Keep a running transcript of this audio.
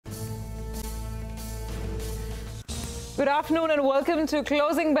Good afternoon and welcome to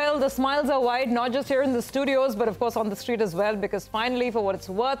Closing Bell. The smiles are wide, not just here in the studios, but of course on the street as well, because finally, for what it's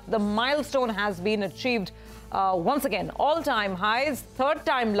worth, the milestone has been achieved once again. All-time highs, third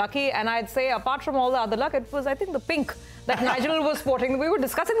time lucky, and I'd say apart from all the other luck, it was, I think, the pink that Nigel was sporting. We were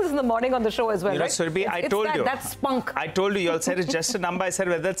discussing this in the morning on the show as well, right? Surbhi, I told you. That's spunk. I told you. You all said it's just a number. I said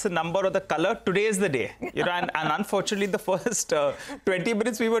whether it's a number or the color, today is the day. And unfortunately, the first 20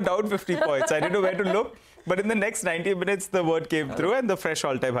 minutes, we were down 50 points. I didn't know where to look. But in the next 90 minutes, the word came through and the fresh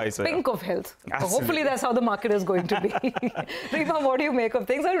all-time highs were Pink of health. Absolutely. Hopefully, that's how the market is going to be. Rima, what do you make of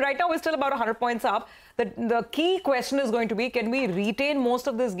things? Well, right now, we're still about 100 points up. The key question is going to be, can we retain most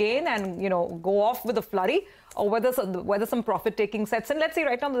of this gain and, go off with a flurry? Or whether some profit-taking sets in? Let's see,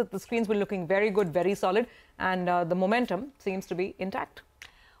 right now, the screens were looking very good, very solid. And the momentum seems to be intact.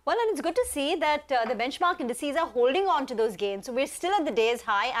 Well, and it's good to see that the benchmark indices are holding on to those gains. So we're still at the day's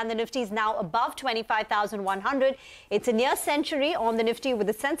high, and the Nifty is now above 25,100. It's a near century on the Nifty with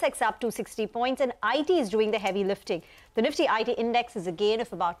the sensex up 260 points, and IT is doing the heavy lifting. The Nifty IT index is a gain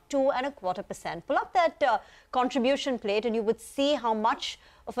of about 2.25%. Pull up that contribution plate, and you would see how much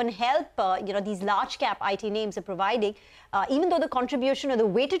of an help these large cap IT names are providing. Even though the contribution or the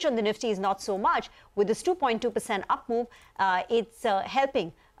weightage on the Nifty is not so much, with this 2.2% up move, it's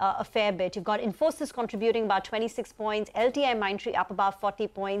helping a fair bit. You've got Infosys contributing about 26 points, LTI Mindtree up about 40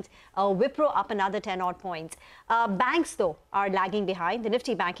 points, Wipro up another 10 odd points. Banks, though, are lagging behind. The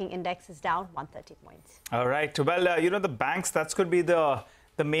Nifty banking index is down 130 points. All right. Well, the banks, that's could be the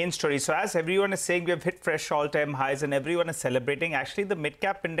main story. So as everyone is saying, we have hit fresh all-time highs and everyone is celebrating. Actually, the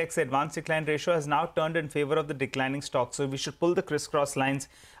mid-cap index advanced decline ratio has now turned in favor of the declining stock. So we should pull the crisscross lines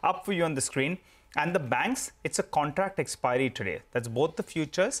up for you on the screen. And the banks, it's a contract expiry today. That's both the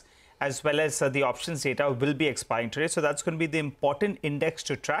futures as well as the options data will be expiring today. So that's going to be the important index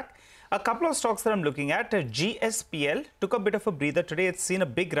to track. A couple of stocks that I'm looking at, GSPL took a bit of a breather today. It's seen a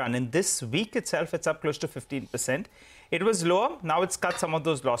big run. In this week itself, it's up close to 15%. It was lower. Now it's cut some of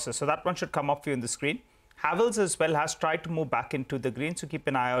those losses. So that one should come up for you on the screen. Havells as well has tried to move back into the green. So keep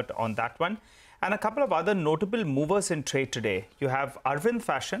an eye out on that one. And a couple of other notable movers in trade today. You have Arvind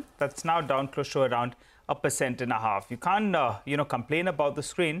Fashion. That's now down close to around 1.5%. You can't, complain about the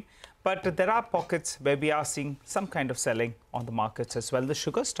screen. But there are pockets where we are seeing some kind of selling on the markets as well. The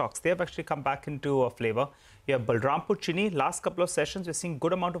sugar stocks, they have actually come back into a flavor. You have Balrampur Chini. Last couple of sessions, we're seeing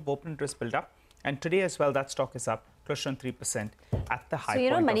good amount of open interest build up. And today as well, that stock is up close to 3% at the high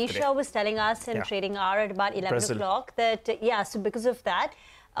point of today. Manisha was telling us in trading hour at about 11 o'clock that, so because of that,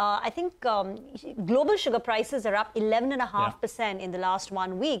 I think global sugar prices are up 11.5% in the last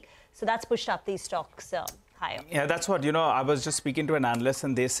 1 week. So that's pushed up these stocks higher. Yeah, that's what, I was just speaking to an analyst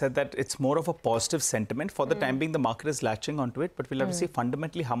and they said that it's more of a positive sentiment. For the time being, the market is latching onto it, but we'll have to see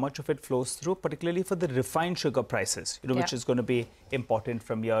fundamentally how much of it flows through, particularly for the refined sugar prices, which is going to be important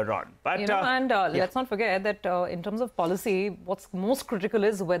from here on. But, let's not forget that in terms of policy, what's most critical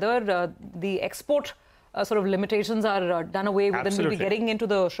is whether the export sort of limitations are done away with. And we'll be getting into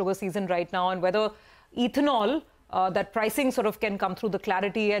the sugar season right now, and whether ethanol, that pricing sort of can come through the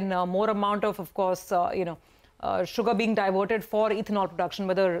clarity and more amount of course, sugar being diverted for ethanol production,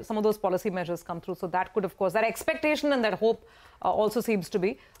 whether some of those policy measures come through. So that could, of course, that expectation and that hope also seems to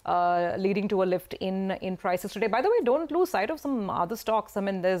be leading to a lift in prices today. By the way, don't lose sight of some other stocks. I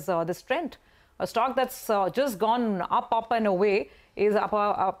mean, there's this Trent, a stock that's just gone up and away, is up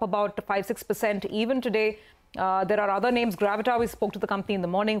about 5-6% even today. There are other names. Gravita, we spoke to the company in the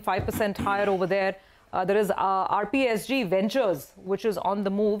morning, 5% higher over there. There is RPSG Ventures, which is on the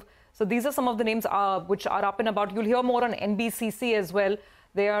move. So these are some of the names which are up and about. You'll hear more on NBCC as well.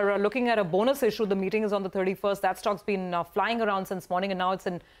 They are looking at a bonus issue. The meeting is on the 31st. That stock's been flying around since morning, and now it's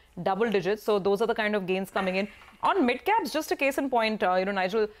in double digits. So those are the kind of gains coming in. On mid-caps, just a case in point,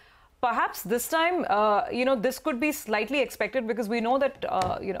 Nigel, perhaps this time, this could be slightly expected because we know that,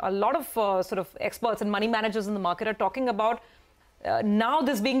 a lot of sort of experts and money managers in the market are talking about now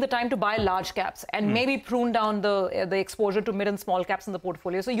this being the time to buy large caps and maybe prune down the exposure to mid and small caps in the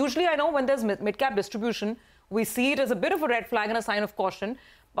portfolio. So usually I know when there's mid-cap distribution, we see it as a bit of a red flag and a sign of caution.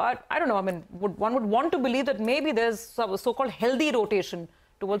 But I don't know, I mean, one would want to believe that maybe there's so-called healthy rotation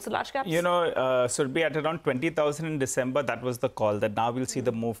towards the large caps? Surbhi, at around 20,000 in December, that was the call, that now we'll see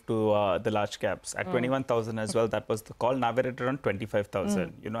the move to the large caps. At 21,000 as well, that was the call. Now we're at around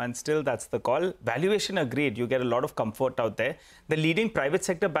 25,000, and still that's the call. Valuation agreed. You get a lot of comfort out there. The leading private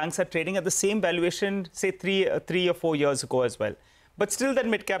sector banks are trading at the same valuation, say, three or 4 years ago as well. But still that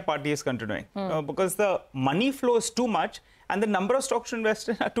mid-cap party is continuing because the money flow is too much and the number of stocks to invest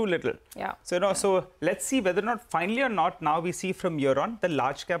in are too little. Yeah. So, so let's see whether or not, now we see from here on, the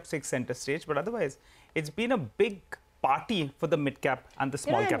large caps take center stage. But otherwise, it's been a big party for the mid-cap and the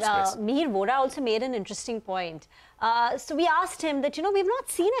small-cap space. Mihir Vora also made an interesting point. So we asked him that, we've not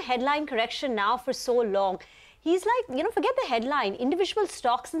seen a headline correction now for so long. He's like, forget the headline. Individual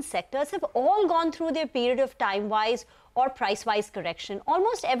stocks and sectors have all gone through their period of time-wise or price-wise correction.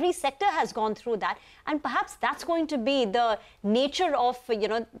 Almost every sector has gone through that. And perhaps that's going to be the nature of,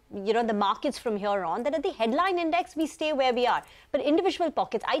 the markets from here on, that at the headline index, we stay where we are. But individual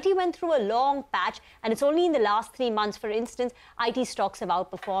pockets, IT went through a long patch, and it's only in the last 3 months, for instance, IT stocks have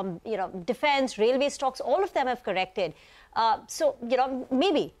outperformed, defense, railway stocks, all of them have corrected. So,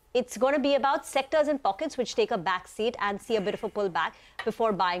 maybe it's going to be about sectors and pockets which take a back seat and see a bit of a pullback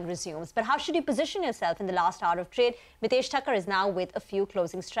before buying resumes. But how should you position yourself in the last hour of trade? Mitesh Thakkar is now with a few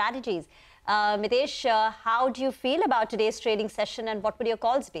closing strategies. Mitesh, how do you feel about today's trading session and what would your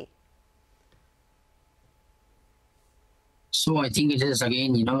calls be? So I think it is,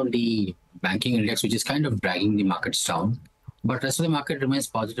 again, the banking index, which is kind of dragging the markets down. But rest of the market remains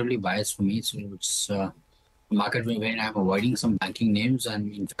positively biased for me. So it's market where I'm avoiding some banking names,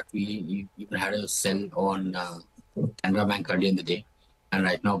 and in fact we even had a sell on Canara Bank earlier in the day, and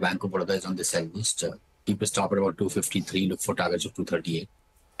right now Bank of Baroda is on the sell list. Keep a stop at about 253, look for targets of 238,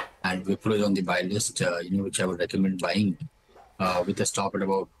 and Wipro is on the buy list, which I would recommend buying with a stop at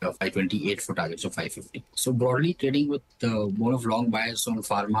about 528 for targets of 550. So broadly trading with more of long bias on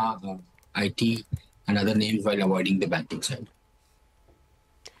pharma, IT, and other names while avoiding the banking side.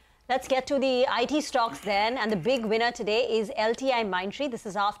 Let's get to the IT stocks then. And the big winner today is LTIMindtree. This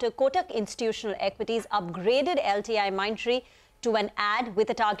is after Kotak Institutional Equities upgraded LTIMindtree to an add with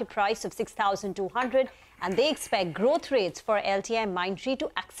a target price of 6,200. And they expect growth rates for LTIMindtree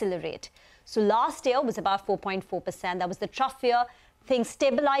to accelerate. So last year was about 4.4%. That was the trough year. Things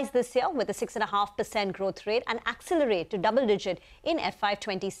stabilized this year with a 6.5% growth rate and accelerate to double digit in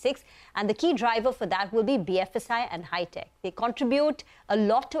FY26. And the key driver for that will be BFSI and high tech. They contribute a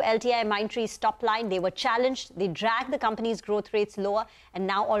lot to LTIMindtree's top line. They were challenged. They dragged the company's growth rates lower. And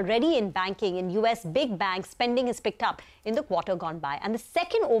now already in banking, in US big banks, spending has picked up in the quarter gone by. And the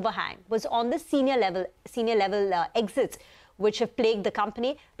second overhang was on the senior level exits, which have plagued the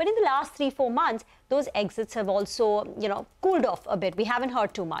company. But in the last 3-4 months, those exits have also, cooled off a bit. We haven't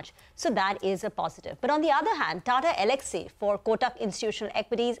heard too much. So that is a positive. But on the other hand, Tata Elxsi for Kotak Institutional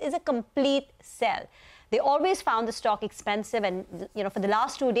Equities is a complete sell. They always found the stock expensive, and for the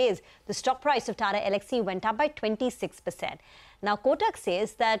last 2 days, the stock price of Tata Elxsi went up by 26%. Now, Kotak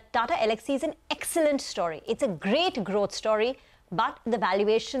says that Tata Elxsi is an excellent story. It's a great growth story, but the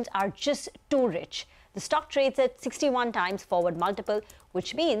valuations are just too rich. The stock trades at 61 times forward multiple,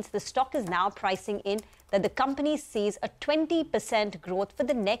 which means the stock is now pricing in that the company sees a 20% growth for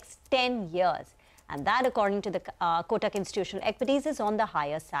the next 10 years. And that, according to the Kotak Institutional Equities, is on the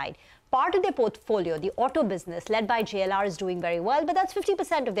higher side. Part of their portfolio, the auto business led by JLR, is doing very well, but that's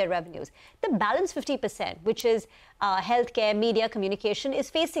 50% of their revenues. The balance 50%, which is healthcare, media, communication, is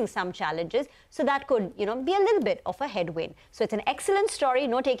facing some challenges. So that could, be a little bit of a headwind. So it's an excellent story,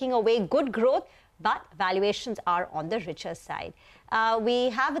 no taking away good growth, but valuations are on the richer side. We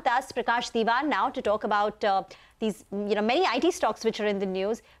have with us Prakash Diwan now to talk about these, many IT stocks which are in the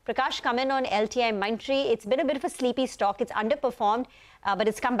news. Prakash, come in on LTIMindtree. It's been a bit of a sleepy stock. It's underperformed, but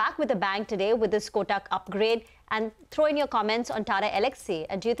it's come back with a bang today with this Kotak upgrade. And throw in your comments on Tata Elxsi.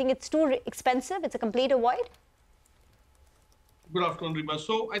 Do you think it's too expensive? It's a complete avoid? Good afternoon, Rima.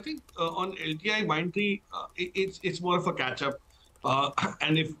 So I think on LTIMindtree, it's more of a catch-up.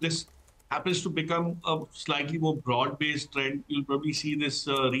 And if this happens to become a slightly more broad-based trend, you'll probably see this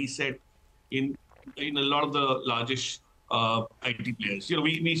reset in a lot of the largest IT players.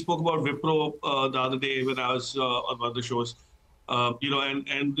 We spoke about Wipro the other day when I was on one of the shows.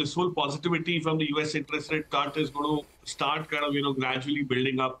 And this whole positivity from the US interest rate cut is going to start kind of, gradually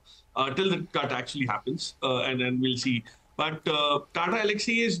building up till the cut actually happens. And then we'll see. But Tata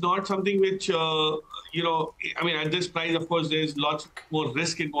Elxsi is not something which, at this price, of course, there's lots more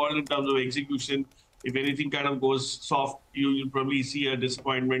risk involved in terms of execution. If anything kind of goes soft, you'll probably see a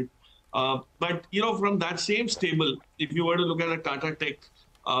disappointment. But, from that same stable, if you were to look at a Tata Tech,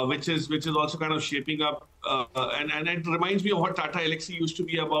 which is also kind of shaping up, and it reminds me of what Tata Elxsi used to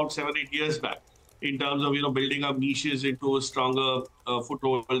be about 7-8 years back in terms of, building up niches into stronger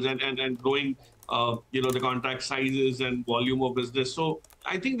footholds and growing the contract sizes and volume of business. So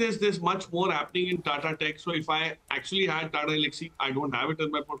I think there's much more happening in Tata Tech. So if I actually had Tata Elxsi, I don't have it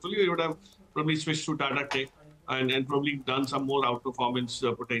in my portfolio, I would have probably switched to Tata Tech and probably done some more outperformance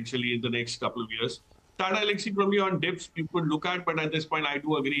potentially in the next couple of years. Tata Elxsi probably on dips you could look at, but at this point I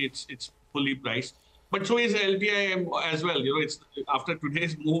do agree it's fully priced. But so is LTI as well. It's after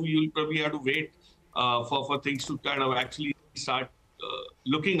today's move, you'll probably have to wait for things to kind of actually start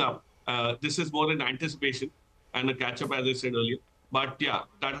looking up. This is more in anticipation and a catch-up, as I said earlier. But yeah,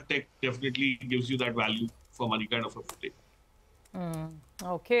 Tata Tech definitely gives you that value for money kind of a footing.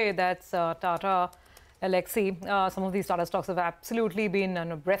 Okay, that's Tata, Alexi. Some of these Tata stocks have absolutely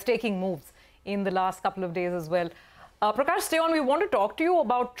been breathtaking moves in the last couple of days as well. Prakash, stay on. We want to talk to you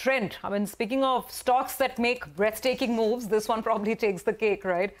about Trent. I mean, speaking of stocks that make breathtaking moves, this one probably takes the cake,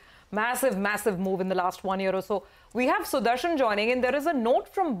 right? Massive, massive move in the last 1 year or so. We have Sudarshan joining in. There is a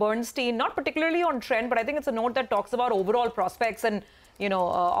note from Bernstein, not particularly on Trent, but I think it's a note that talks about overall prospects and,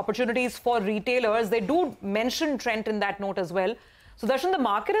 opportunities for retailers. They do mention Trent in that note as well. Sudarshan, the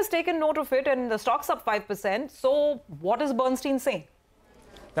market has taken note of it and the stock's up 5%. So what is Bernstein saying?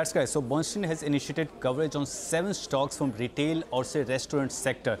 That's correct. So Bernstein has initiated coverage on 7 stocks from retail or say restaurant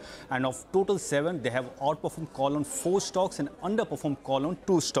sector. And of total 7, they have outperformed call on 4 stocks and underperformed call on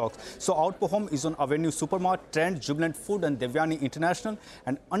 2 stocks. So outperform is on Avenue Supermart, Trent, Jubilant Food and Devyani International.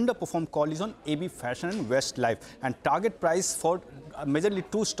 And underperformed call is on AB Fashion and Westlife. And target price for majorly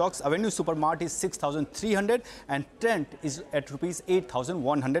 2 stocks, Avenue Supermart is 6,300 and Trent is at rupees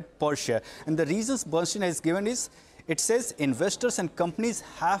 8,100 per share. And the reasons Bernstein has given is, it says investors and companies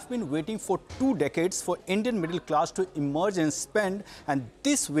have been waiting for 2 decades for Indian middle class to emerge and spend, and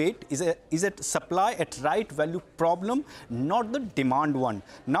this wait is a supply at right value problem, not the demand one.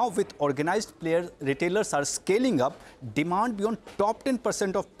 Now with organized players, retailers are scaling up, demand beyond top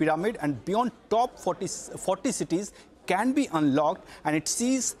 10% of pyramid and beyond top 40 cities can be unlocked, and it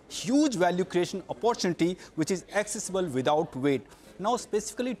sees huge value creation opportunity which is accessible without wait. Now,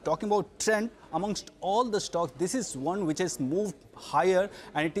 specifically talking about Trent, amongst all the stocks, this is one which has moved higher,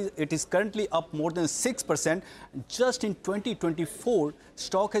 and it is currently up more than 6%. Just in 2024,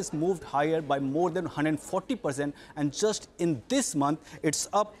 stock has moved higher by more than 140%, and just in this month, it's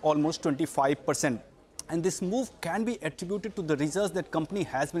up almost 25%. And this move can be attributed to the results that company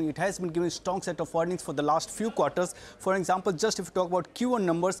has been. It has been giving strong set of earnings for the last few quarters. For example, just if you talk about Q1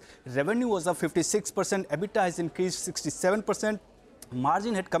 numbers, revenue was up 56%, EBITDA has increased 67%.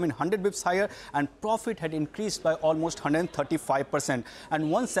 Margin had come in 100 bips higher and profit had increased by almost 135%. And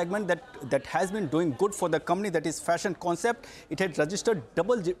one segment that has been doing good for the company, that is fashion concept, it had registered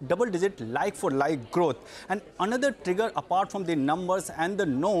double-digit like-for-like growth. And another trigger apart from the numbers and the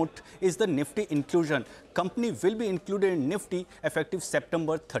note is the Nifty inclusion. Company will be included in Nifty effective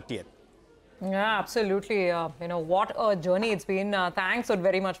September 30th. Yeah, absolutely. What a journey it's been. Thanks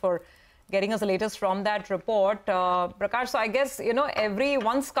very much for getting us the latest from that report. Prakash, so I guess, every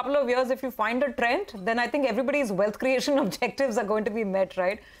once couple of years, if you find a trend, then I think everybody's wealth creation objectives are going to be met,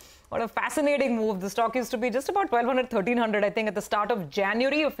 right? What a fascinating move. The stock used to be just about 1,200, 1,300, I think, at the start of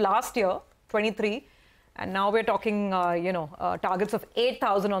January of last year, 23. And now we're talking, targets of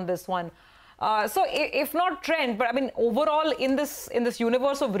 8,000 on this one. So if not trend, but I mean, overall in this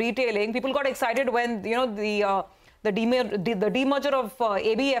universe of retailing, people got excited when, the demerger of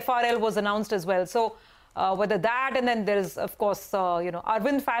ABFRL was announced as well. So whether that, and then there's, of course,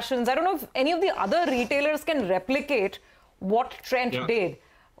 Arvind Fashions. I don't know if any of the other retailers can replicate what Trent did.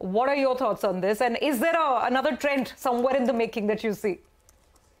 What are your thoughts on this? And is there another trend somewhere in the making that you see?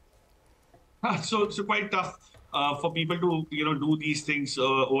 So it's quite tough for people to, do these things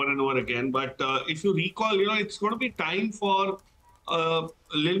over and over again. But if you recall, it's going to be time for a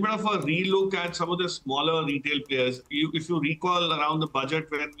little bit of a relook at some of the smaller retail players. If you recall around the budget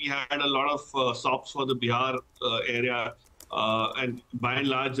when we had a lot of stops for the Bihar area, and by and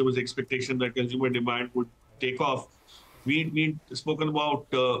large there was expectation that consumer demand would take off. We'd spoken about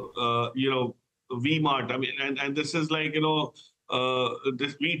V-Mart. I mean, and this is like this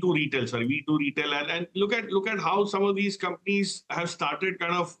V2 retail, and look at how some of these companies have started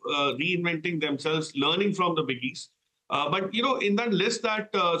kind of reinventing themselves, learning from the biggies. But, in that list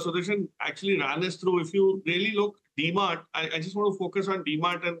that Sudarshan actually ran us through, if you really look, D-Mart, I just want to focus on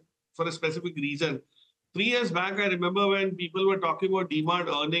D-Mart and for a specific reason. 3 years back, I remember when people were talking about D-Mart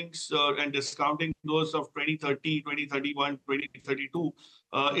earnings and discounting those of 2030, 2031, 2032,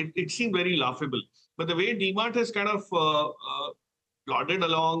 it seemed very laughable. But the way D-Mart has kind of plodded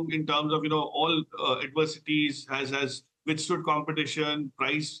along in terms of, all adversities, has withstood competition,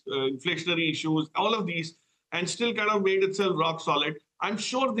 price, inflationary issues, all of these, and still kind of made itself rock solid. I'm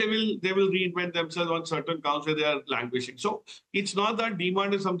sure they will reinvent themselves on certain counts where they are languishing. So it's not that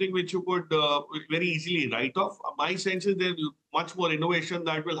demand is something which you could very easily write off. My sense is there's much more innovation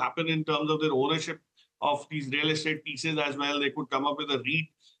that will happen in terms of their ownership of these real estate pieces as well. They could come up with a REIT,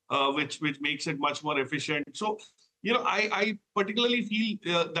 which makes it much more efficient. So, I particularly feel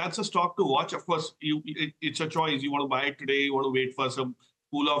that's a stock to watch. Of course, it's a choice. You want to buy it today, you want to wait for some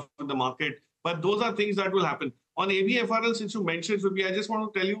cool off in the market. But those are things that will happen. On ABFRL, since you mentioned, Subi, I just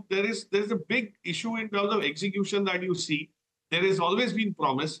want to tell you there's a big issue in terms of execution that you see. There has always been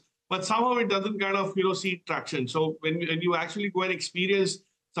promise, but somehow it doesn't kind of see traction. So when you actually go and experience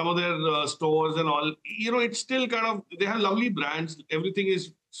some of their stores and all, it's still kind of, they have lovely brands, everything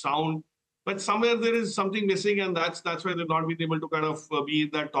is sound, but somewhere there is something missing, and that's why they've not been able to kind of be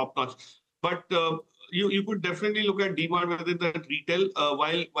that top notch. But you could definitely look at DMart within that retail.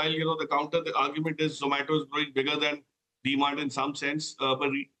 While the argument is Zomato is growing bigger than DMart in some sense,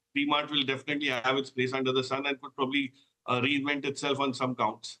 but DMart will definitely have its place under the sun and could probably reinvent itself on some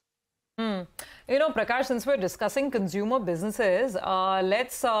counts. Prakash, since we're discussing consumer businesses,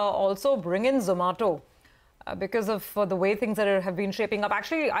 let's also bring in Zomato because of the way things have been shaping up.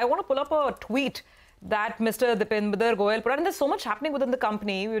 Actually, I want to pull up a tweet that Mr. Dipinder Goyal put out. And there's so much happening within the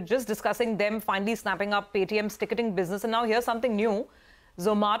company. We were just discussing them finally snapping up Paytm's ticketing business. And now here's something new.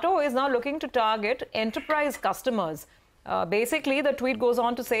 Zomato is now looking to target enterprise customers. Basically, the tweet goes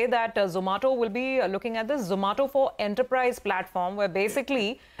on to say that Zomato will be looking at this Zomato for Enterprise platform, where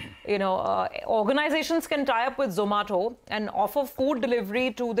basically, organizations can tie up with Zomato and offer food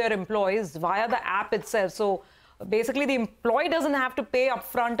delivery to their employees via the app itself. So basically, the employee doesn't have to pay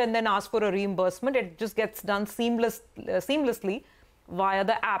upfront and then ask for a reimbursement. It just gets done seamlessly via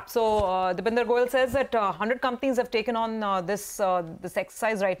the app. So Dipinder Goyal says that 100 companies have taken on this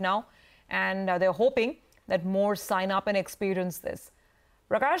exercise right now, and they're hoping that more sign up and experience this.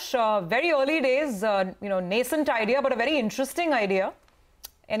 Prakash, very early days, nascent idea, but a very interesting idea.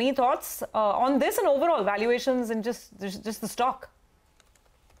 Any thoughts on this and overall valuations and just the stock?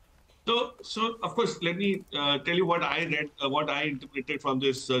 So of course, let me tell you what I read, what I interpreted from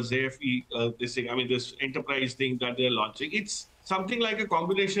this ZFE, this enterprise thing that they're launching. It's something like a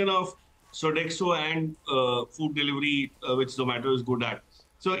combination of Sodexo and food delivery, which Zomato is good at.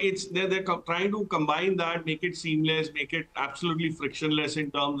 So they're trying to combine that, make it seamless, make it absolutely frictionless in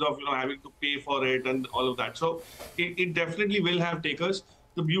terms of having to pay for it and all of that. So it definitely will have takers.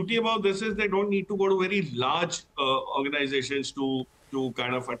 The beauty about this is they don't need to go to very large organizations to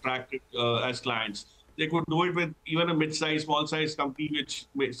kind of attract it as clients. They could do it with even a mid-sized, small-sized company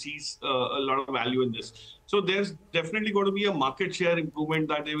which sees a lot of value in this. So there's definitely going to be a market share improvement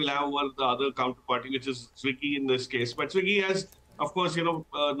that they will have over the other counterparty, which is Swiggy in this case. But Swiggy has, of course,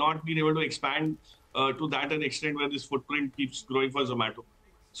 not been able to expand to that an extent where this footprint keeps growing for Zomato.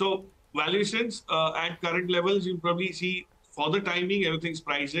 So valuations at current levels, you'll probably see for the timing, everything's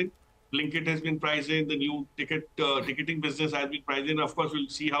priced in. Blinkit has been priced in, the new ticketing business has been priced in. Of course, we'll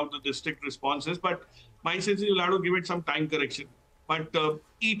see how the district response is, but my sense is you'll have to give it some time correction. But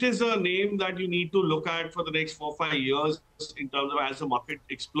it is a name that you need to look at for the next 4 or 5 years in terms of as the market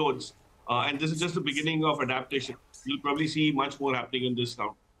explodes. And this is just the beginning of adaptation. You'll probably see much more happening in this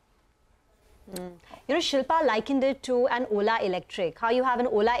count. Shilpa likened it to an Ola Electric. How you have an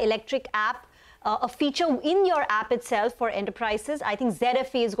Ola Electric app, a feature in your app itself for enterprises. I think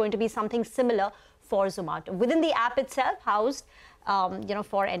ZFE is going to be something similar for Zomato. Within the app itself, housed,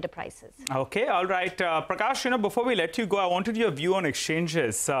 for enterprises. Okay, all right. Prakash, before we let you go, I wanted your view on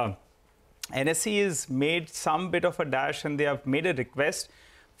exchanges. NSE has made some bit of a dash and they have made a request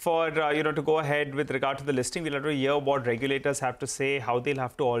for, to go ahead with regard to the listing. We'll have to hear what regulators have to say, how they'll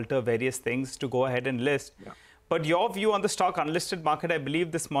have to alter various things to go ahead and list. Yeah. But your view on the stock unlisted market, I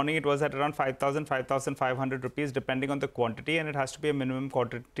believe this morning it was at around 5,000, 5,500 rupees, depending on the quantity, and it has to be a minimum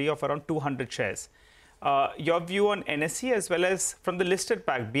quantity of around 200 shares. Your view on NSE as well as from the listed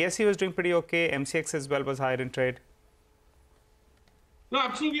pack, BSE was doing pretty okay, MCX as well was higher in trade. No,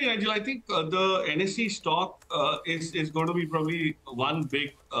 absolutely, Nigel. I think the NSE stock is going to be probably one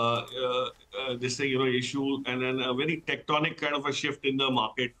big issue, and then a very tectonic kind of a shift in the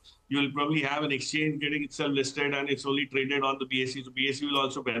market. You'll probably have an exchange getting itself listed, and it's only traded on the BSE. So BSE will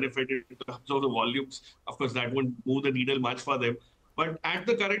also benefit in terms of the volumes. Of course, that won't move the needle much for them. But at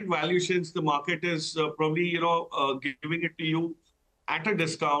the current valuations, the market is probably giving it to you at a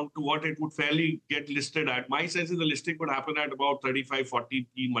discount to what it would fairly get listed at. My sense is the listing would happen at about 35-40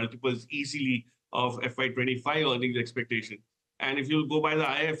 multiples easily of FY25 earnings expectation. And if you go by the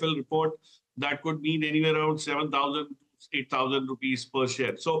IFL report, that could mean anywhere around 7,000 to 8,000 rupees per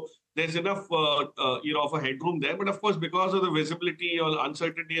share. So there's enough, of a headroom there. But of course, because of the visibility or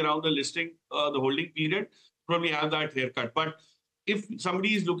uncertainty around the listing, the holding period, probably have that haircut. But if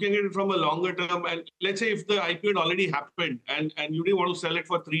somebody is looking at it from a longer term, and let's say if the IPO had already happened and you didn't want to sell it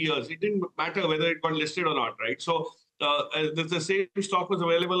for 3 years, it didn't matter whether it got listed or not, right? So the same stock was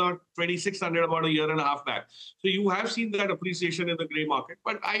available on 2,600 about a year and a half back. So you have seen that appreciation in the grey market.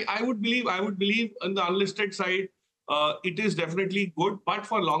 But I would believe on the unlisted side, it is definitely good, but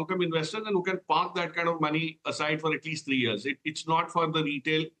for long-term investors and who can park that kind of money aside for at least 3 years. It's not for the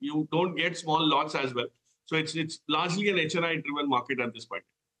retail. You don't get small lots as well. So it's largely an HNI-driven market at this point.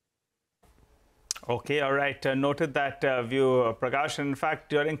 Okay, all right. Noted that view, Prakash. In fact,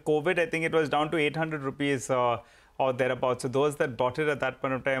 during COVID, I think it was down to 800 rupees or thereabouts. So those that bought it at that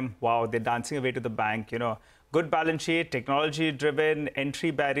point of time, wow, they're dancing away to the bank. You know, good balance sheet, technology-driven,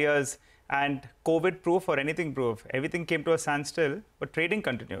 entry barriers, and COVID-proof or anything-proof. Everything came to a standstill, but trading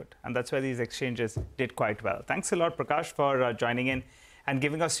continued. And that's why these exchanges did quite well. Thanks a lot, Prakash, for joining in and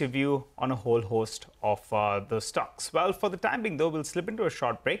giving us your view on a whole host of the stocks. Well, for the time being, though, we'll slip into a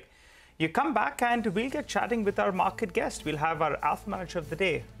short break. You come back and we'll get chatting with our market guest. We'll have our Alpha Manager of the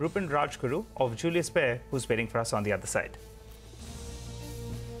Day, Rupen Rajguru of Julius Baer, who's waiting for us on the other side.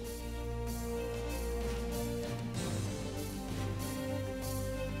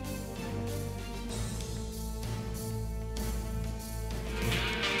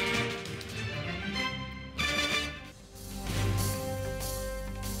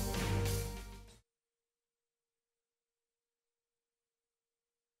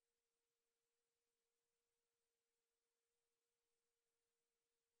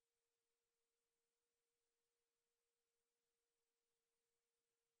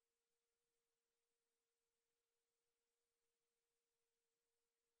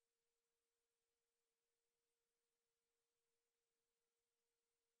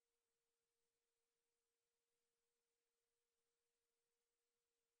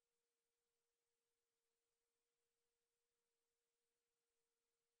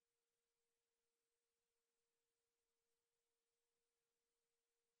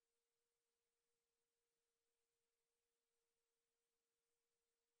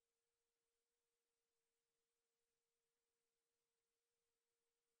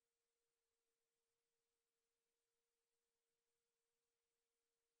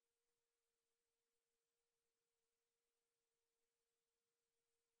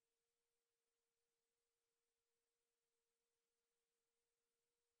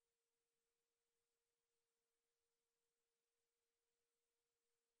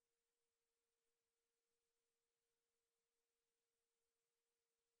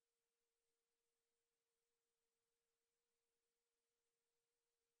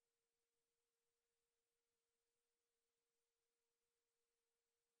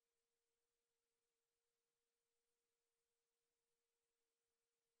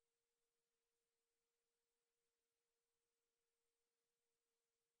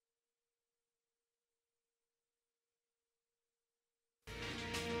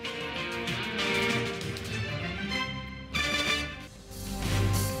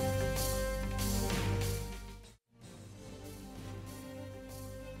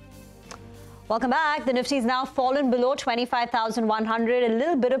 Welcome back. The Nifty is now fallen below 25,100. A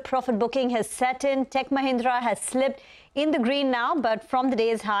little bit of profit booking has set in. Tech Mahindra has slipped in the green now, but from the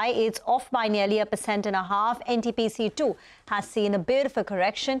day's high, it's off by nearly 1.5%. NTPC too has seen a bit of a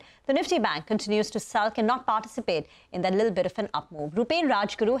correction. The Nifty Bank continues to sulk and not participate in that little bit of an up move. Rupen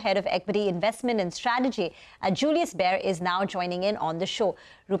Rajguru, Head of Equity Investment and Strategy at Julius Baer, is now joining in on the show.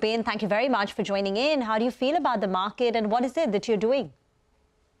 Rupen, thank you very much for joining in. How do you feel about the market and what is it that you're doing?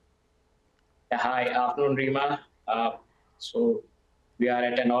 Hi, afternoon, Rima. So we are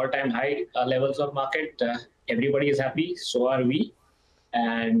at an all-time high levels of market. Everybody is happy, so are we.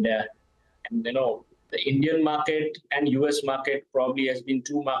 And you know, the Indian market and US market probably has been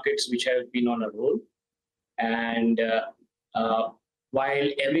two markets which have been on a roll. And while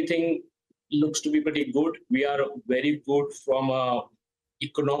everything looks to be pretty good, we are very good from a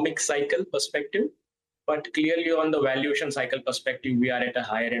economic cycle perspective, but clearly on the valuation cycle perspective, we are at a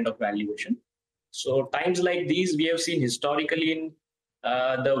higher end of valuation. So times like these, we have seen historically in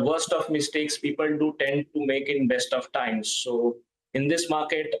the worst of mistakes, people do tend to make in best of times. So in this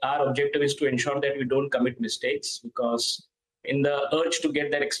market, our objective is to ensure that we don't commit mistakes, because in the urge to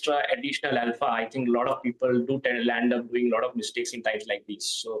get that extra additional alpha, I think a lot of people do land up doing a lot of mistakes in times like these.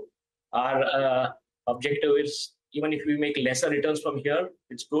 So our objective is, even if we make lesser returns from here,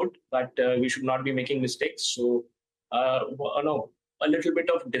 it's good, but we should not be making mistakes. So a little bit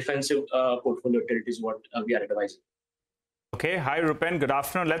of defensive portfolio tilt is what we are advising. Okay, hi Rupen, good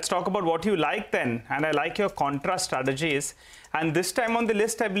afternoon. Let's talk about what you like then. And I like your contra strategies. And this time on the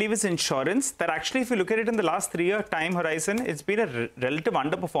list, I believe, is insurance. That actually, if you look at it in the last 3-year time horizon, it's been a relative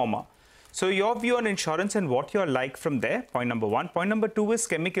underperformer. So your view on insurance and what you're like from there, point number one. Point number two is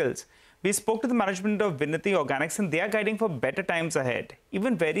chemicals. We spoke to the management of Vinati Organics and they are guiding for better times ahead.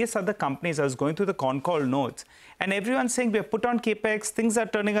 Even various other companies, I was going through the con call notes and everyone's saying we have put on capex, things are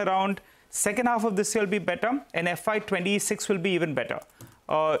turning around, Second half of this year will be better, and FY26 will be even better.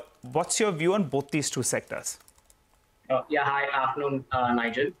 What's your view on both these two sectors? Yeah, hi, afternoon,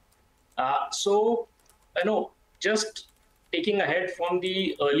 Nigel. So, just taking ahead from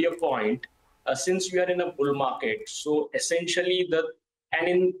the earlier point, since we are in a bull market, so essentially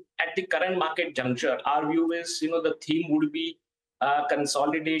at the current market juncture, our view is, the theme would be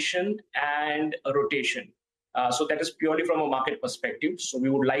consolidation and rotation. So that is purely from a market perspective. So we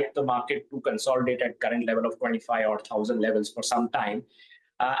would like the market to consolidate at current level of 25 or 1,000 levels for some time.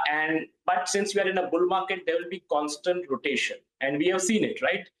 But since we are in a bull market, there will be constant rotation, and we have seen it,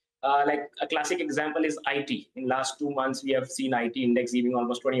 right? Like a classic example is IT. In last 2 months, we have seen IT index giving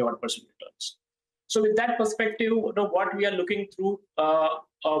almost 20% returns. So with that perspective, what we are looking through,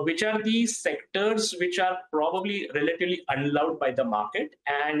 which are the sectors which are probably relatively unloved by the market,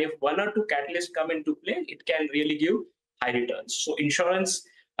 and if one or two catalysts come into play, it can really give high returns. So insurance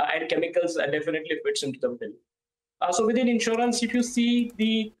and chemicals definitely fits into the bill. So within insurance, if you see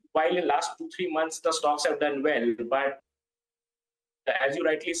while in last 2-3 months the stocks have done well, but as you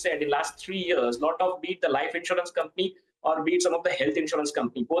rightly said, in last 3 years, lot of be it the life insurance company or be it some of the health insurance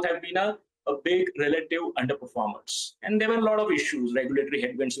company, both have been a big relative underperformers. And there were a lot of issues, regulatory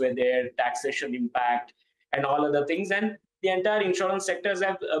headwinds were there, taxation impact, and all other things. And the entire insurance sectors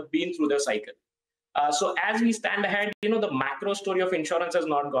have been through the cycle. So as we stand ahead, the macro story of insurance has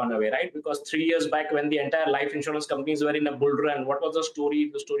not gone away, right? Because 3 years back when the entire life insurance companies were in a bull run, what was the story?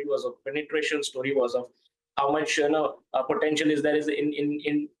 The story was of penetration, story was of how much potential is there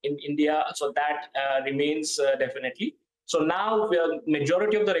in India. So that remains definitely. So now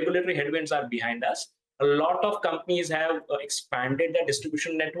majority of the regulatory headwinds are behind us. A lot of companies have expanded their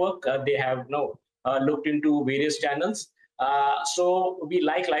distribution network. They have looked into various channels. So we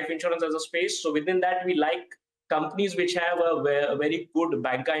like life insurance as a space. So within that, we like companies which have a very good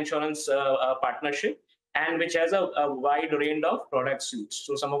banca insurance partnership and which has a wide range of product suites.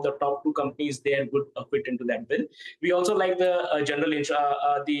 So some of the top 2 companies, they are good fit into that bill. We also like the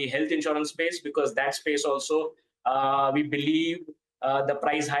the health insurance space, because that space also we believe the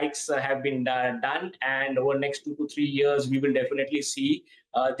price hikes have been done, and over the next 2 to 3 years, we will definitely see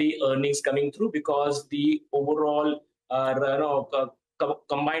the earnings coming through, because the overall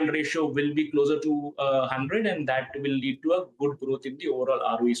combined ratio will be closer to 100, and that will lead to a good growth in the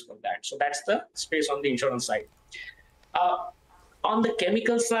overall ROEs for that. So that's the space on the insurance side. On the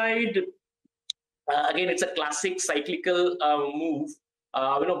chemical side, again, it's a classic cyclical move.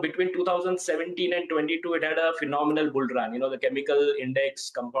 Between 2017 and 22, it had a phenomenal bull run. The chemical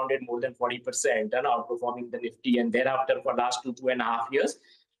index compounded more than 40% and outperforming the Nifty. And thereafter, for last 2.5 years,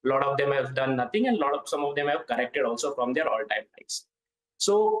 a lot of them have done nothing, and some of them have corrected also from their all-time highs.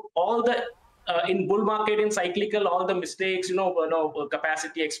 So all the in bull market, in cyclical, all the mistakes,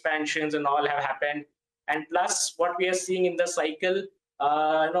 capacity expansions and all have happened. And plus, what we are seeing in the cycle,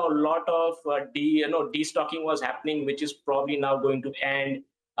 a lot of destocking was happening, which is probably now going to end.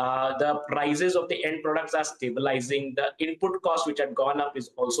 The prices of the end products are stabilizing. The input cost, which had gone up, is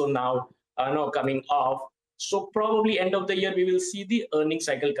also now coming off. So probably end of the year, we will see the earnings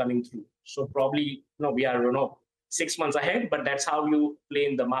cycle coming through. So probably we are 6 months ahead, but that's how you play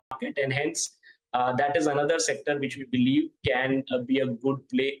in the market. And hence, that is another sector which we believe can be a good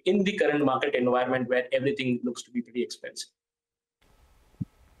play in the current market environment where everything looks to be pretty expensive.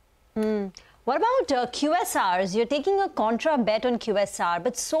 What about QSRs? You're taking a contra bet on QSR,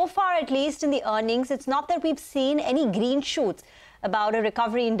 but so far, at least in the earnings, it's not that we've seen any green shoots about a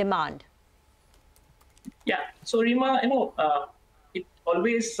recovery in demand. Yeah, so Rima, it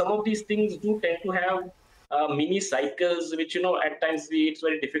always, some of these things do tend to have mini cycles, which, at times it's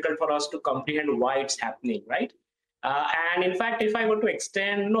very difficult for us to comprehend why it's happening, right? And in fact, if I were to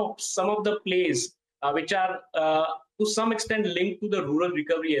extend, some of the plays which are to some extent linked to the rural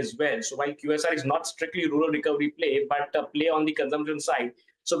recovery as well. So while QSR is not strictly rural recovery play, but a play on the consumption side.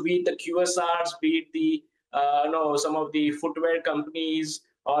 So be it the QSRs, be it the some of the footwear companies,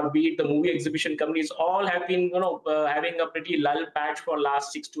 or be it the movie exhibition companies, all have been having a pretty lull patch for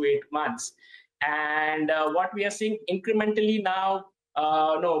last 6 to 8 months. And what we are seeing incrementally now,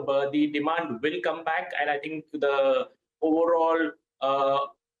 the demand will come back, and I think the overall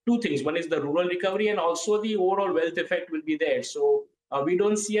 2 things. One is the rural recovery, and also the overall wealth effect will be there. So we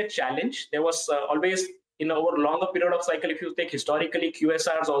don't see a challenge. There was always, in over longer period of cycle, if you take historically,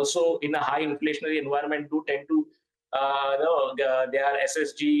 QSRs also in a high inflationary environment do tend to, their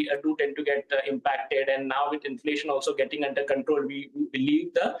SSG do tend to get impacted. And now with inflation also getting under control, we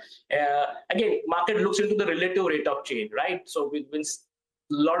believe again, market looks into the relative rate of change, right? So a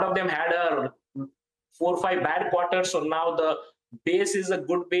lot of them had a 4 or 5 bad quarters. So now the base is a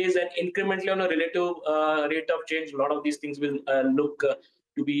good base, and incrementally on a relative rate of change, a lot of these things will look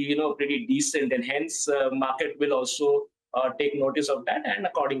to be pretty decent, and hence market will also take notice of that and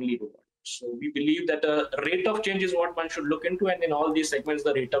accordingly do it. So we believe that the rate of change is what one should look into, and in all these segments,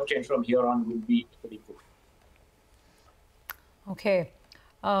 the rate of change from here on will be pretty good. Okay.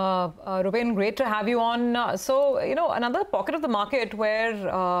 Rupen, great to have you on. So, another pocket of the market where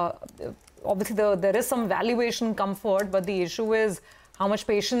obviously there is some valuation comfort, but the issue is how much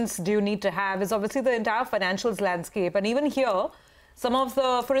patience do you need to have is obviously the entire financials landscape. And even here, some of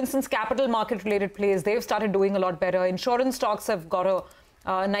the, for instance, capital market related plays, they've started doing a lot better. Insurance stocks have got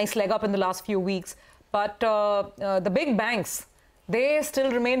a nice leg up in the last few weeks. But the big banks, they still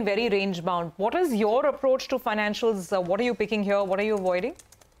remain very range bound. What is your approach to financials? What are you picking here? What are you avoiding?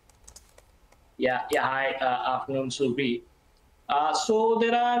 Yeah. Hi, afternoon, Surbi. So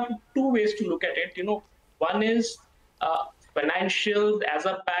there are two ways to look at it. One is financials as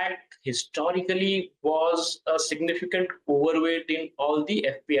a pack historically was a significant overweight in all the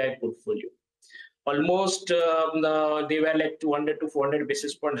FPI portfolio. Almost they were like 200 to 400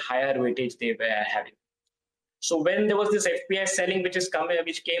 basis point higher weightage they were having. So when there was this FPI selling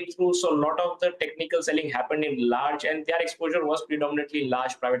which came through, so a lot of the technical selling happened in large, and their exposure was predominantly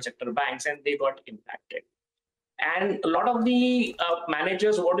large private sector banks, and they got impacted. And a lot of the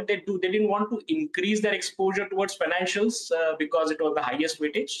managers, what did they do? They didn't want to increase their exposure towards financials because it was the highest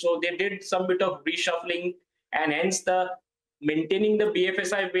weightage. So they did some bit of reshuffling, and hence maintaining the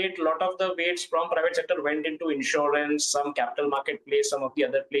BFSI weight, a lot of the weights from private sector went into insurance, some capital market plays, some of the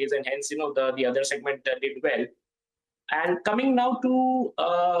other plays, and hence, the other segment did well. And coming now to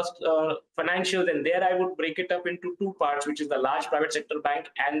financials, and there I would break it up into two parts, which is the large private sector bank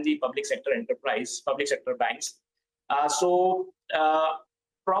and the public sector banks.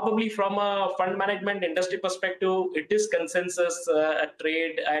 Probably from a fund management industry perspective, it is consensus a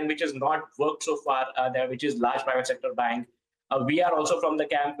trade and which has not worked so far, which is large private sector bank. We are also from the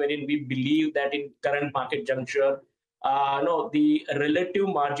camp wherein we believe that in current market juncture, the relative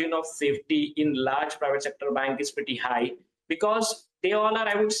margin of safety in large private sector bank is pretty high because they all are,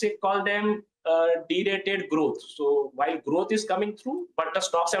 I would say, call them derated growth. So while growth is coming through, but the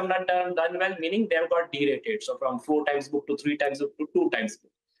stocks have not done well, meaning they have got derated. So from 4 times book to 3 times book to 2 times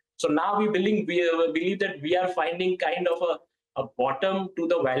book. So now we believe that we are finding kind of a bottom to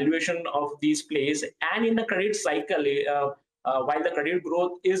the valuation of these plays. And in the credit cycle, while the credit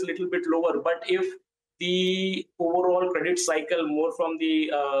growth is a little bit lower, but if the overall credit cycle more from the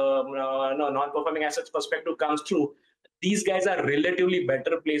non-performing assets perspective comes through, these guys are relatively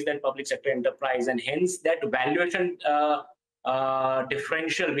better placed than public sector enterprise, and hence that valuation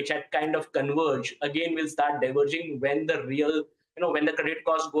differential, which had kind of converged, again will start diverging when the real, when the credit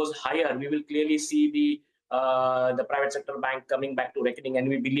cost goes higher. We will clearly see the private sector bank coming back to reckoning, and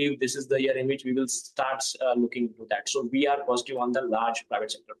we believe this is the year in which we will start looking into that. So we are positive on the large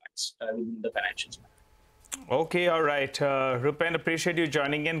private sector banks in the financials. Okay, all right. Rupen, appreciate you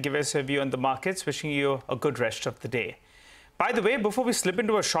joining in. Give us a view on the markets. Wishing you a good rest of the day. By the way, before we slip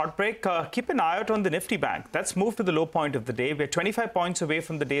into a short break, keep an eye out on the Nifty Bank. That's moved to the low point of the day. We're 25 points away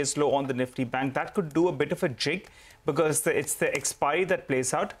from the day's low on the Nifty Bank. That could do a bit of a jig because it's the expiry that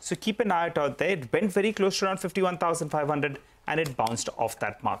plays out. So keep an eye out there. It went very close to around 51,500 and it bounced off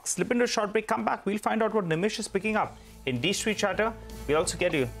that mark. Slip into a short break, come back. We'll find out what Nimish is picking up in D-Street Chatter. We'll also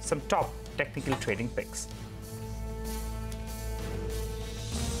get you some top technical trading picks.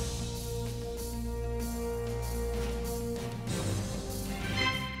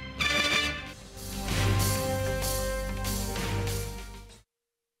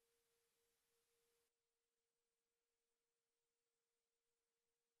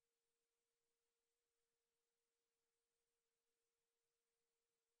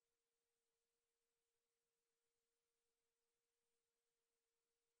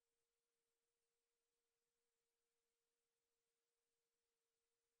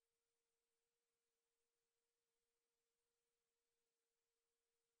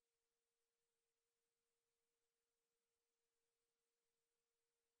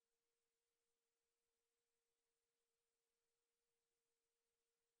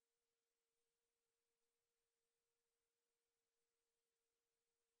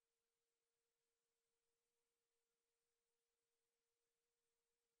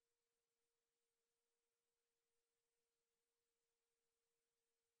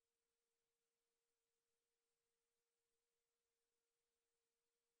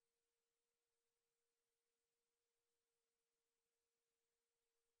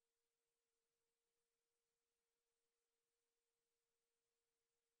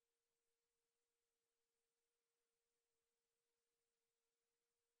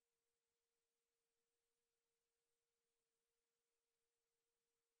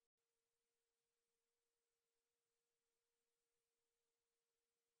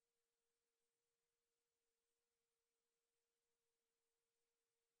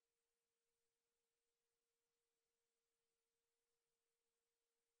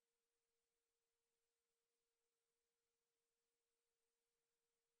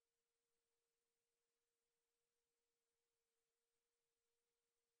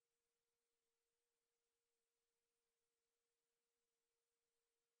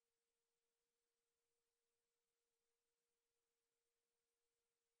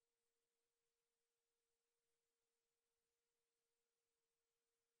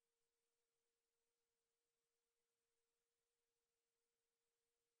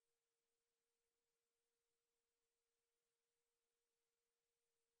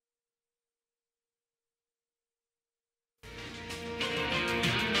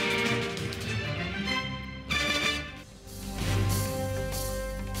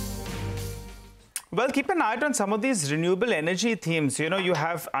 Well, keep an eye on some of these renewable energy themes. You know, you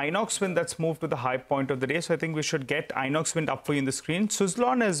have Inox Wind that's moved to the high point of the day. So I think we should get Inox Wind up for you in the screen.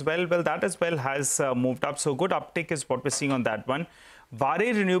 Suzlon as well. Well, that as well has moved up. So good uptick is what we're seeing on that one. Vare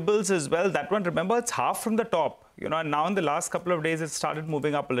Renewables as well. That one, remember, it's half from the top. You know, and now in the last couple of days, it started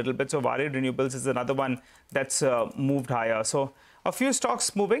moving up a little bit. So Vare Renewables is another one that's moved higher. So a few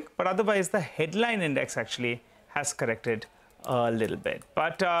stocks moving, but otherwise the headline index actually has corrected a little bit.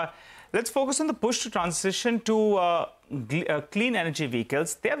 But let's focus on the push to transition to clean energy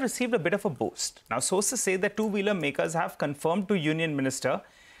vehicles. They have received a bit of a boost. Now, sources say that two-wheeler makers have confirmed to Union Minister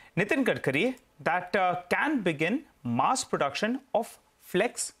Nitin Gadkari that can begin mass production of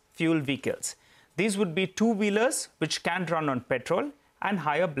flex fuel vehicles. These would be two-wheelers which can run on petrol and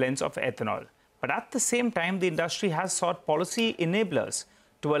higher blends of ethanol. But at the same time, the industry has sought policy enablers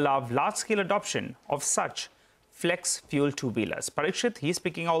to allow large-scale adoption of such flex fuel two-wheelers. Parikshit, he's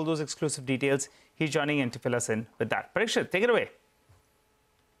picking all those exclusive details. He's joining in to fill us in with that. Parikshit, take it away.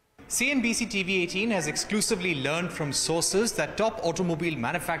 CNBC-TV18 has exclusively learned from sources that top automobile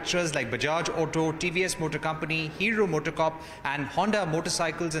manufacturers like Bajaj Auto, TVS Motor Company, Hero MotoCorp and Honda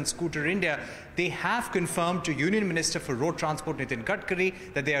Motorcycles and Scooter India, they have confirmed to Union Minister for Road Transport Nitin Gadkari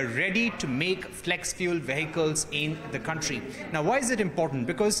that they are ready to make flex fuel vehicles in the country. Now, why is it important?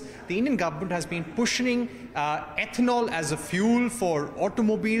 Because the Indian government has been pushing ethanol as a fuel for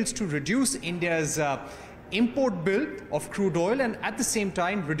automobiles to reduce India's import bill of crude oil and at the same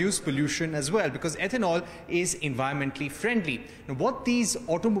time reduce pollution as well, because ethanol is environmentally friendly. Now, what these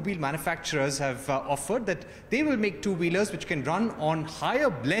automobile manufacturers have offered, that they will make two-wheelers which can run on higher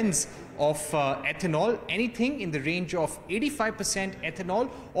blends of ethanol, anything in the range of 85% ethanol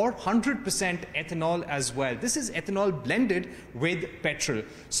or 100% ethanol as well. This is ethanol blended with petrol.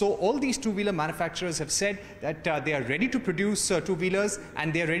 So all these two-wheeler manufacturers have said that they are ready to produce two-wheelers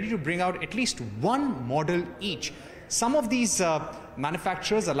and they are ready to bring out at least one model each. Some of these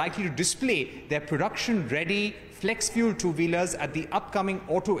manufacturers are likely to display their production-ready flex fuel two-wheelers at the upcoming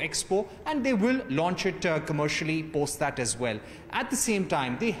Auto Expo, and they will launch it commercially post that as well. At the same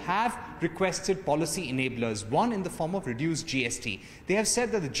time, they have requested policy enablers, one in the form of reduced GST. They have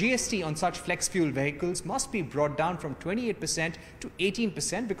said that the GST on such flex fuel vehicles must be brought down from 28% to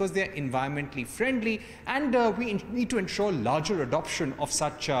 18% because they are environmentally friendly, and we need to ensure larger adoption of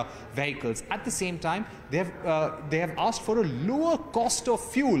such vehicles. At the same time, they have asked for a lower cost of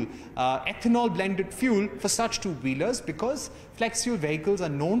fuel, ethanol blended fuel for such two-wheelers, because flex fuel vehicles are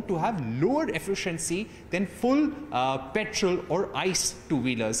known to have lower efficiency than full petrol or ICE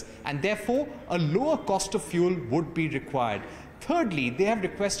two-wheelers, and therefore a lower cost of fuel would be required. Thirdly, they have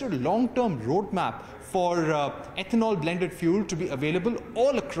requested a long-term roadmap for ethanol blended fuel to be available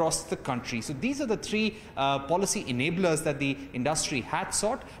all across the country. So these are the three policy enablers that the industry had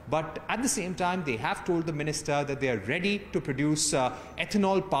sought, but at the same time they have told the minister that they are ready to produce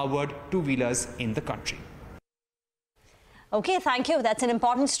ethanol powered two-wheelers in the country. Okay, thank you. That's an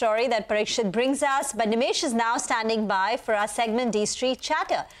important story that Parikshit brings us. But Nimesh is now standing by for our segment D Street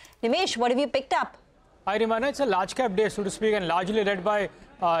Chatter. Nimesh, what have you picked up? Hi, Rimana. It's a large cap day, so to speak, and largely led by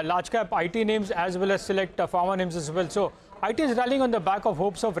large cap IT names as well as select pharma names as well. So IT is rallying on the back of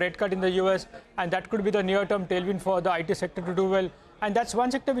hopes of rate cut in the US, and that could be the near-term tailwind for the IT sector to do well. And that's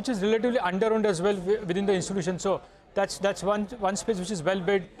one sector which is relatively under-owned as well within the institution. So that's one space which is well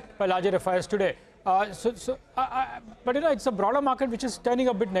bid by larger FIs today. But you know, it's a broader market which is turning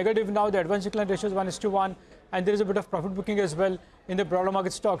a bit negative now. The advance decline ratio is 1:1, and there is a bit of profit booking as well in the broader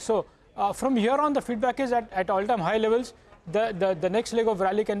market stock. So from here on, the feedback is at all-time high levels. The next leg of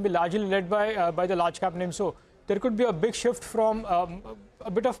rally can be largely led by the large cap names. So there could be a big shift from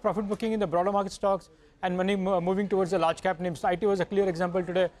a bit of profit booking in the broader market stocks and money moving towards the large cap names. IT was a clear example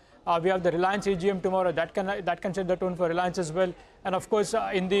today. We have the Reliance AGM tomorrow. That can set the tone for Reliance as well. And of course,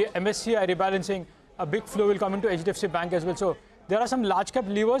 in the MSCI rebalancing, a big flow will come into HDFC Bank as well. So there are some large cap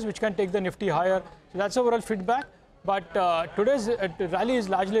levers which can take the Nifty higher. So that's overall feedback. But today's rally is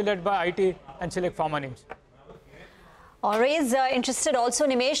largely led by IT and select pharma names. Always interested also,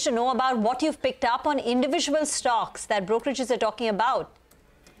 Nimesh, to know about what you've picked up on individual stocks that brokerages are talking about.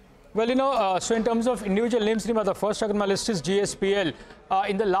 Well, you know, so in terms of individual names, the first stock on my list is GSPL.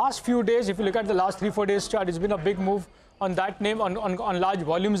 In the last few days, if you look at the last 3-4 days chart, it's been a big move on that name, on large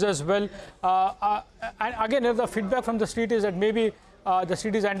volumes as well. And again, the feedback from the street is that maybe the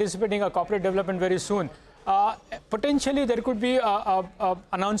street is anticipating a corporate development very soon. Potentially, there could be an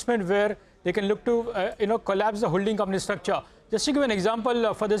announcement where they can look to collapse the holding company structure. Just to give an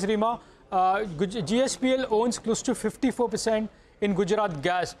example for this, Rima, GSPL owns close to 54% in Gujarat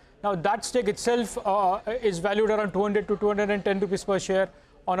Gas. Now, that stake itself is valued around 200 to 210 rupees per share.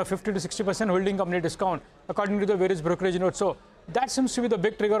 on a 50 to 60% holding company discount, according to the various brokerage notes. So that seems to be the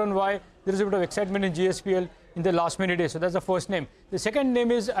big trigger on why there is a bit of excitement in GSPL in the last many days. So that's the first name. The second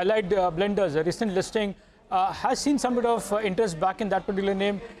name is Allied Blenders. A recent listing has seen some bit of interest back in that particular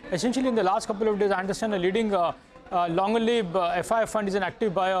name. Essentially, in the last couple of days, I understand a leading long-only FII fund is an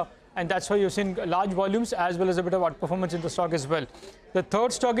active buyer, and that's why you've seen large volumes as well as a bit of outperformance in the stock as well. The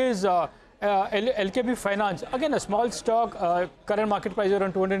third stock is LKP Finance. Again, a small stock, current market price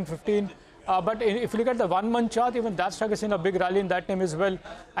around 215. But if you look at the 1 month chart, even that stock has seen a big rally in that name as well.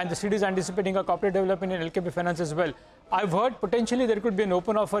 And the city is anticipating a corporate development in LKP Finance as well. I've heard potentially there could be an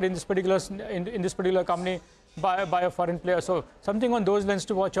open offer in this particular company by a foreign player. So something on those lines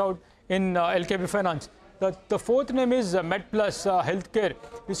to watch out in LKP Finance. The fourth name is MedPlus Healthcare.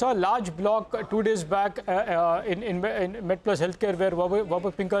 We saw a large block 2 days back in MedPlus Healthcare where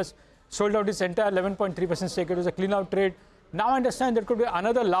Warburg Pincus sold out its entire 11.3% stake. It was a clean out trade. Now I understand there could be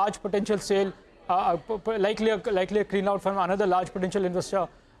another large potential sale, likely a clean out from another large potential investor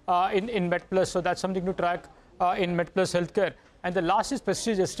in MedPlus. So that's something to track in MedPlus Healthcare. And the last is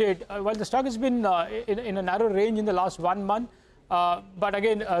Prestige Estate. While the stock has been in a narrow range in the last 1 month, but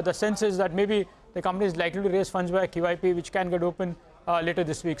again, the sense is that maybe the company is likely to raise funds by QIP, which can get open later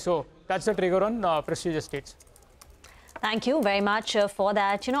this week. So that's the trigger on Prestige Estates. Thank you very much for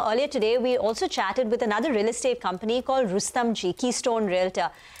that. You know, earlier today, we also chatted with another real estate company called Rustomjee, Keystone Realtor.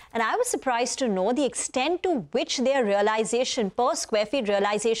 And I was surprised to know the extent to which their realization, per square feet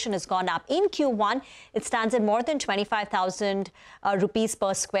realization, has gone up. In Q1, it stands at more than 25,000 rupees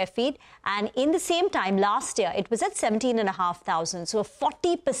per square feet. And in the same time last year, it was at 17,500. So a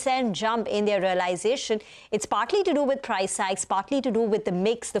 40% jump in their realization. It's partly to do with price hikes, partly to do with the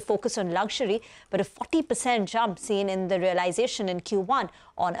mix, the focus on luxury, but a 40% jump seen in the realization in Q1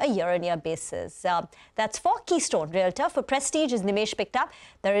 on a year-on-year basis. That's for Keystone Realtor. For Prestige, as Nimesh picked up,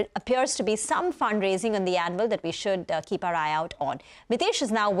 there appears to be some fundraising on the anvil that we should keep our eye out on. Mitesh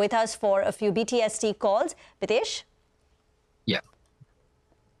is now with us for a few BTST calls. Mitesh? Yeah.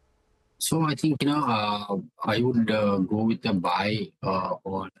 So I think, I would go with a buy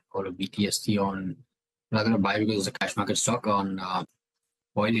or a BTST on, rather a buy because it's a cash market stock on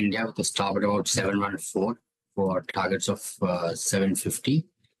Oil India with a stop at about 714 for targets of 750.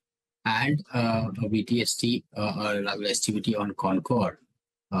 And a BTST, STBT on Concord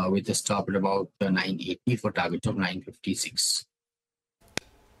with a stop at about 980 for targets of 956.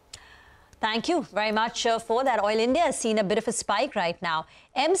 Thank you very much for that. Oil India has seen a bit of a spike right now.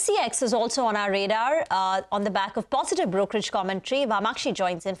 MCX is also on our radar on the back of positive brokerage commentary. Vamakshi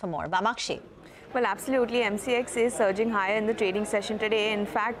joins in for more. Vamakshi. Well, absolutely. MCX is surging higher in the trading session today. In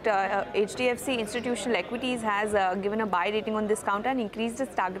fact, HDFC Institutional Equities has given a buy rating on this count and increased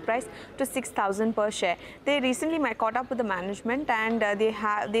its target price to 6,000 per share. They recently caught up with the management and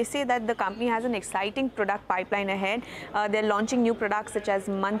they say that the company has an exciting product pipeline ahead. They're launching new products such as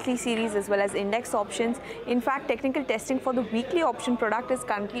monthly series as well as index options. In fact, technical testing for the weekly option product is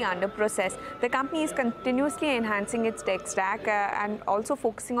currently under process. The company is continuously enhancing its tech stack and also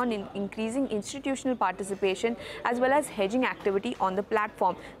focusing on increasing institutional participation as well as hedging activity on the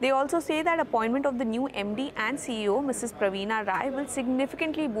platform. They also say that appointment of the new MD and CEO, Mrs. Praveena Rai, will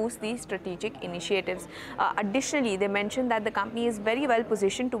significantly boost these strategic initiatives. Additionally, they mentioned that the company is very well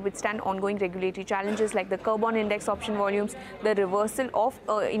positioned to withstand ongoing regulatory challenges like the curb on index option volumes, the reversal of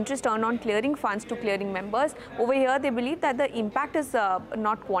interest earned on clearing funds to clearing members. Over here, they believe that the impact is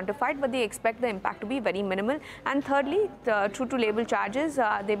not quantified, but they expect the impact to be very minimal. And thirdly, the true to label charges,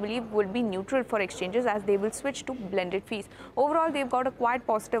 they believe will be neutral for exchanges as they will switch to blended fees. Overall, they've got a quite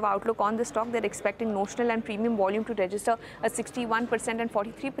positive outlook on the stock. They're expecting notional and premium volume to register a 61% and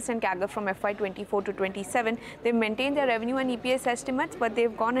 43% CAGR from FY24 to 27. They've maintained their revenue and EPS estimates, but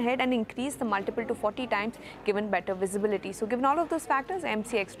they've gone ahead and increased the multiple to 40 times given better visibility. So given all of those factors,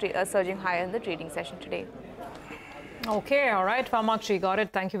 MCX surging higher in the trading session today. Okay, all right, Vamakshi, got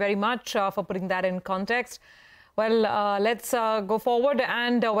it. Thank you very much for putting that in context. Well, let's go forward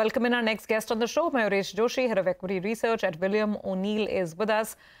and welcome in our next guest on the show. Mayuresh Joshi, Head of Equity Research at William O'Neill, is with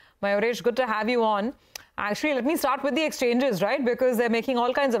us. Mayuresh, good to have you on. Actually, let me start with the exchanges, right? Because they're making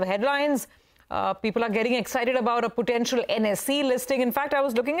all kinds of headlines. People are getting excited about a potential NSE listing. In fact, I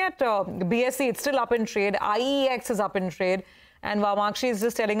was looking at BSE. It's still up in trade. IEX is up in trade. And Vamakshi is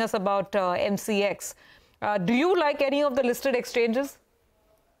just telling us about MCX. Do you like any of the listed exchanges?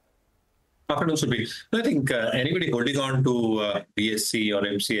 I think anybody holding on to BSC or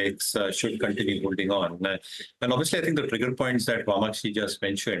MCX should continue holding on. And obviously, I think the trigger points that Vamakshi just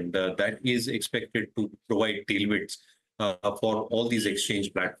mentioned, that is expected to provide tailwinds for all these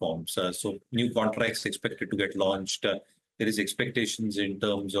exchange platforms. So new contracts expected to get launched there is expectations in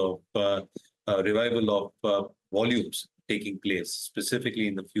terms of revival of volumes taking place, specifically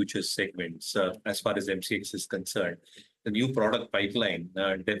in the futures segments, as far as MCX is concerned. The new product pipeline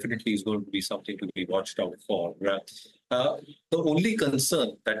definitely is going to be something to be watched out for. The only concern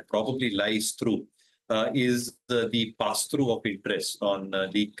that probably lies through is the pass-through of interest on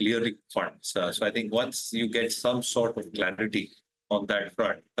the clearing funds. So I think once you get some sort of clarity on that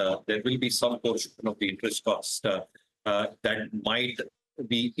front, there will be some portion of the interest cost that might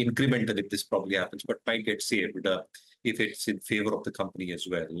be incremental if this probably happens, but might get saved if it's in favor of the company as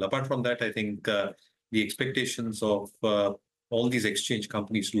well. Apart from that, I think the expectations of all these exchange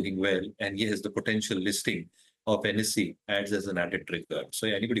companies doing well, and yes, the potential listing of NSE adds as an added trigger. So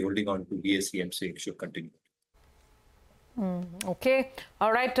anybody holding on to BSE MCX should continue. Okay.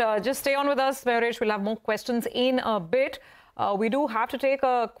 All right. Just stay on with us, Mayuresh. We'll have more questions in a bit. We do have to take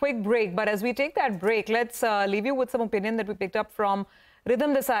a quick break, but as we take that break, let's leave you with some opinion that we picked up from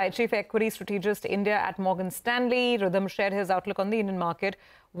Rhythm Desai, Chief Equity Strategist India at Morgan Stanley. Rhythm shared his outlook on the Indian market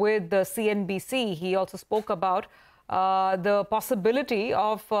with the CNBC. He also spoke about the possibility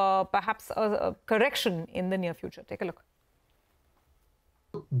of perhaps a correction in the near future. Take a look.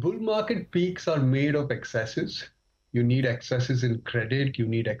 Bull market peaks are made of excesses. You need excesses in credit, you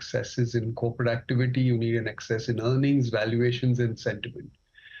need excesses in corporate activity, you need an excess in earnings, valuations, and sentiment.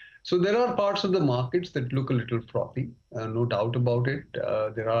 So there are parts of the markets that look a little frothy, no doubt about it.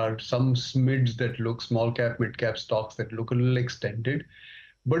 There are some SMIDs that look, small cap, mid cap stocks that look a little extended.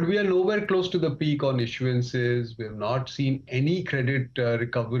 But we are nowhere close to the peak on issuances. We have not seen any credit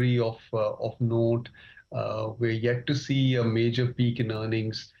recovery of note. We're yet to see a major peak in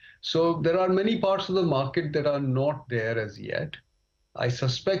earnings. So there are many parts of the market that are not there as yet. I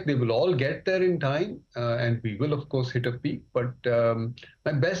suspect they will all get there in time, and we will, of course, hit a peak. But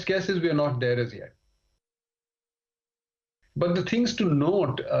my best guess is we are not there as yet. But the things to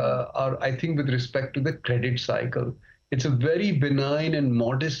note are, I think, with respect to the credit cycle. It's a very benign and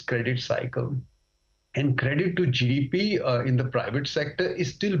modest credit cycle. And credit to GDP in the private sector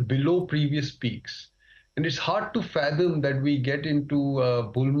is still below previous peaks. And it's hard to fathom that we get into a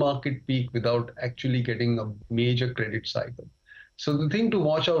bull market peak without actually getting a major credit cycle. So the thing to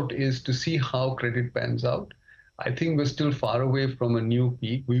watch out is to see how credit pans out. I think we're still far away from a new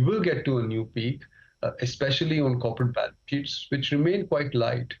peak. We will get to a new peak, especially on corporate balance sheets, which remain quite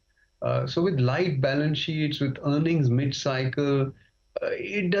light. So with light balance sheets, with earnings mid-cycle,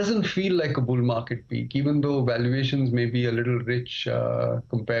 it doesn't feel like a bull market peak, even though valuations may be a little rich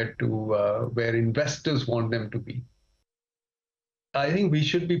compared to where investors want them to be. I think we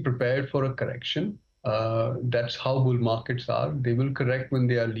should be prepared for a correction. That's how bull markets are. They will correct when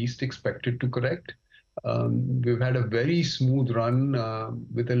they are least expected to correct. We've had a very smooth run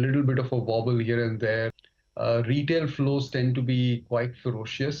with a little bit of a wobble here and there. Retail flows tend to be quite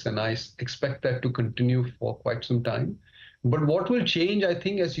ferocious, and I expect that to continue for quite some time. But what will change, I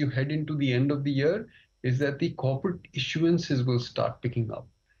think, as you head into the end of the year, is that the corporate issuances will start picking up.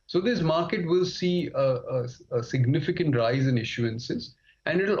 So this market will see a significant rise in issuances,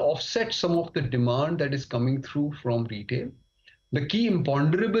 and it'll offset some of the demand that is coming through from retail. The key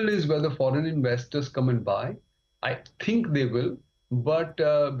imponderable is whether foreign investors come and buy. I think they will, but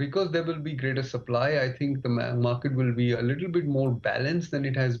because there will be greater supply, I think the market will be a little bit more balanced than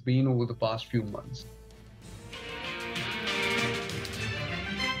it has been over the past few months.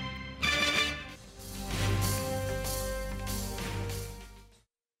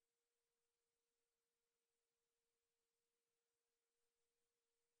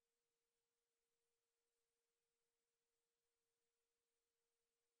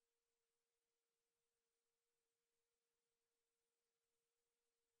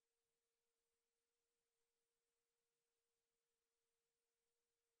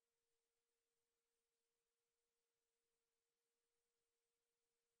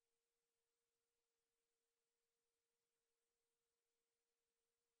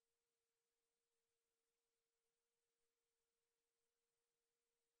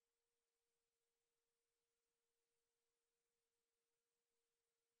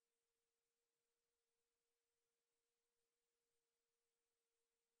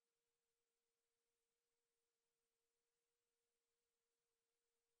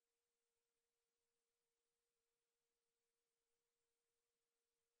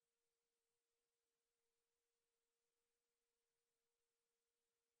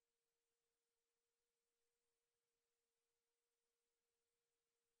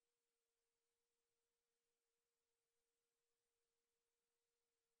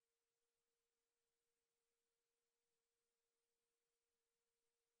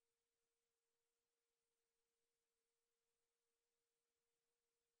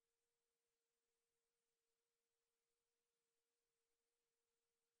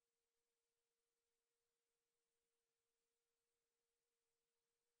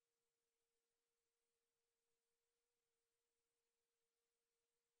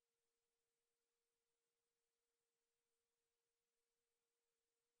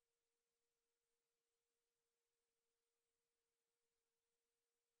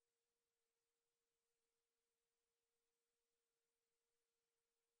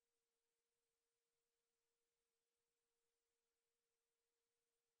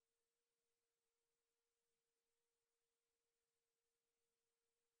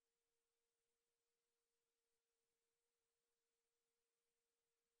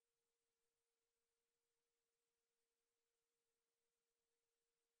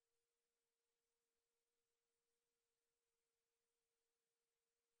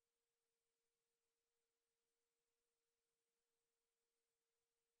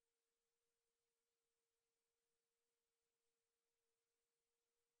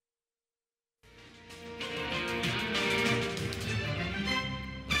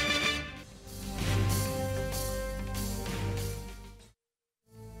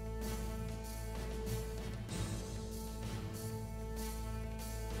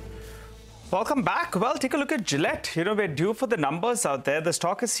 Welcome back. Well, take a look at Gillette. We're due for the numbers out there. The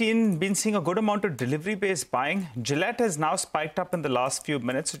stock has been seeing a good amount of delivery-based buying. Gillette has now spiked up in the last few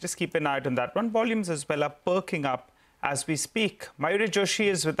minutes, so just keep an eye out on that one. Volumes as well are perking up as we speak. Mayuresh Joshi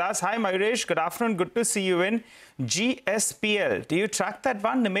is with us. Hi, Mayuresh. Good afternoon. Good to see you in GSPL. Do you track that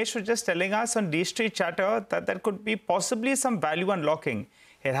one? Nimesh was just telling us on D Street Chatter that there could be possibly some value unlocking.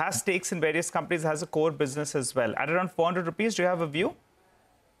 It has stakes in various companies, has a core business as well. At around 400 rupees, do you have a view?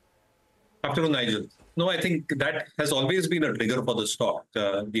 Afternoon, Nigel. No, I think that has always been a trigger for the stock,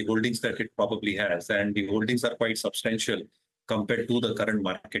 the holdings that it probably has. And the holdings are quite substantial compared to the current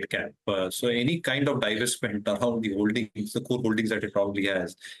market cap. So any kind of divestment around the holdings, the core holdings that it probably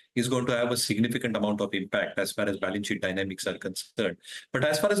has, is going to have a significant amount of impact as far as balance sheet dynamics are concerned. But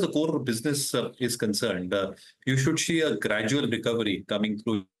as far as the core business is concerned, you should see a gradual recovery coming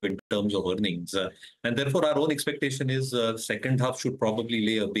through in terms of earnings. And therefore, our own expectation is second half should probably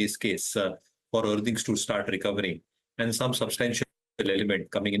lay a base case for earnings to start recovering and some substantial element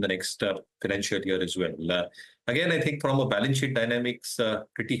coming in the next financial year as well. Again, I think from a balance sheet dynamics,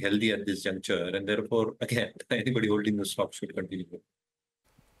 pretty healthy at this juncture. And therefore, again, anybody holding the stock should continue.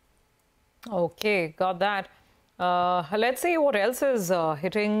 Okay, got that. Let's see what else is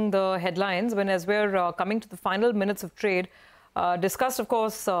hitting the headlines as we're coming to the final minutes of trade. Discussed, of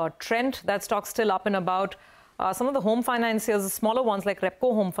course, Trent, that stock's still up and about. Some of the home financiers, the smaller ones like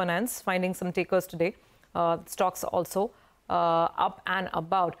Repco Home Finance, finding some takers today. Stocks also up and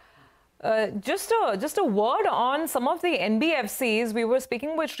about. Just a word on some of the NBFCs. We were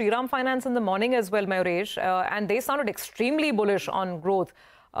speaking with Shriram Finance in the morning as well, Mayuresh, and they sounded extremely bullish on growth.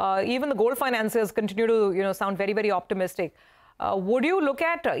 Even the gold financiers continue to sound very, very optimistic. Would you look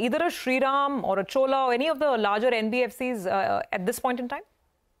at either a Shriram or a Chola or any of the larger NBFCs at this point in time?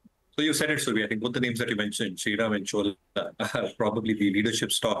 So you said it, Survi. I think both the names that you mentioned, Shriram and Chola, are probably the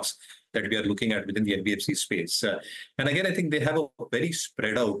leadership stocks that we are looking at within the NBFC space. And again, I think they have a very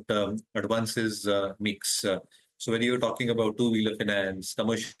spread out advances mix. So when you're talking about two-wheeler finance,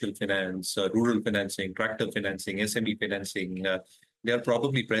 commercial finance, rural financing, tractor financing, SME financing, they are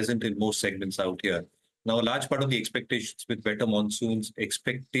probably present in most segments out here. Now, a large part of the expectations with better monsoons,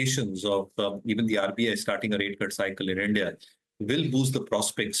 expectations of even the RBI starting a rate cut cycle in India will boost the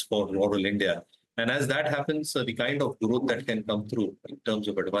prospects for rural India. And as that happens, the kind of growth that can come through in terms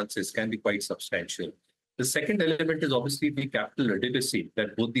of advances can be quite substantial. The second element is obviously the capital adequacy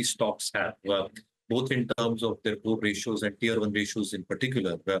that both these stocks have, both in terms of their core ratios and tier 1 ratios in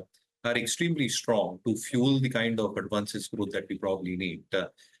particular, are extremely strong to fuel the kind of advances growth that we probably need.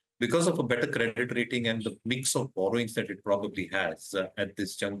 Because of a better credit rating and the mix of borrowings that it probably has at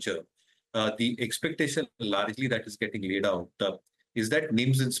this juncture, the expectation largely that is getting laid out is that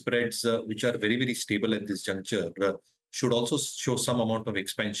NIMs and spreads, which are very, very stable at this juncture, should also show some amount of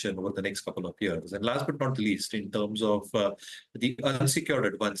expansion over the next couple of years. And last but not least, in terms of the unsecured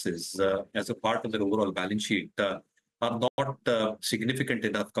advances as a part of their overall balance sheet, are not significant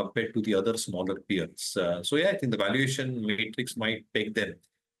enough compared to the other smaller peers. So yeah, I think the valuation matrix might take them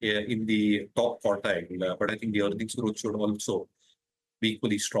in the top quartile, but I think the earnings growth should also be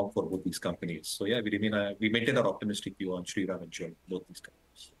equally strong for both these companies. So yeah, we maintain our optimistic view on Shriram and Chola, both these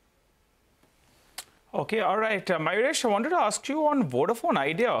companies. Okay, all right. Mayuresh, I wanted to ask you on Vodafone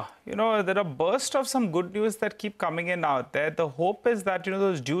Idea. There are a burst of some good news that keep coming in out there. The hope is that,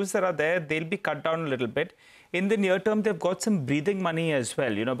 those dues that are there, they'll be cut down a little bit. In the near term, they've got some breathing money as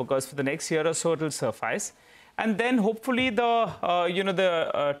well, because for the next year or so, it'll suffice. And then hopefully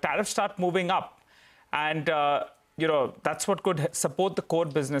the tariffs start moving up. And, that's what could support the core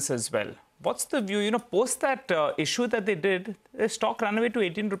business as well. What's the view? Post that issue that they did, the stock ran away to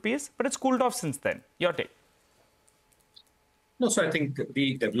 18 rupees, but it's cooled off since then. Your take? No, so I think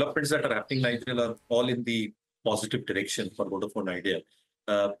the developments that are happening, Nigel, are all in the positive direction for Vodafone Idea.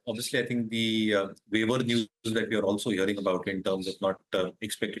 Obviously, I think the waiver news that we are also hearing about in terms of not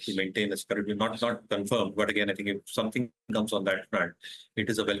expected to maintain is currently not confirmed. But again, I think if something comes on that front, it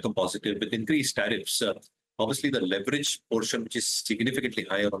is a welcome positive. With increased tariffs, obviously the leverage portion, which is significantly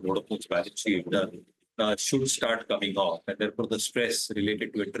higher on Vodafone's balance sheet, should start coming off. And therefore, the stress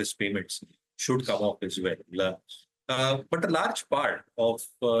related to interest payments should come off as well. But a large part of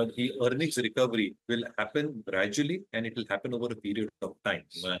the earnings recovery will happen gradually, and it will happen over a period of time.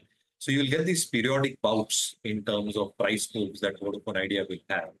 So you'll get these periodic bouts in terms of price moves that Vodafone Idea will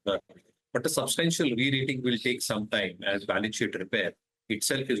have. But a substantial re-rating will take some time, as balance sheet repair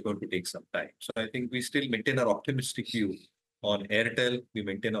itself is going to take some time. So I think we still maintain our optimistic view on Airtel, we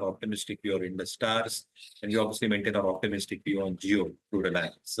maintain our optimistic view on Indus Stars, and we obviously maintain our optimistic view on Jio through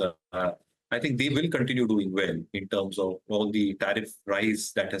Reliance. I think they will continue doing well in terms of all the tariff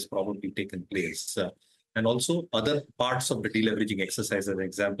rise that has probably taken place. And also other parts of the deleveraging exercise, as an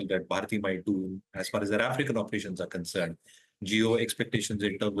example, that Bharti might do as far as their African operations are concerned. Geo expectations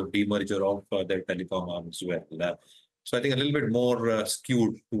in terms of demerger of their telecom arm as well. So I think a little bit more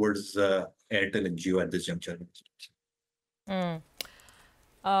skewed towards Airtel and Geo at this juncture.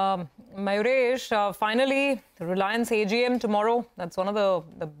 Mayuresh, finally, Reliance AGM tomorrow. That's one of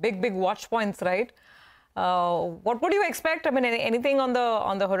the big watch points, right? What would you expect? I mean, anything on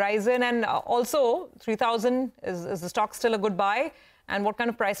the horizon? And also, 3,000, is the stock still a good buy? And what kind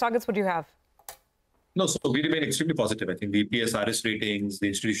of price targets would you have? No, so we remain extremely positive. I think the EPS, RS ratings, the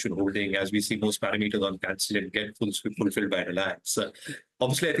institutional holding, as we see most parameters on cancel and get fulfilled by Reliance.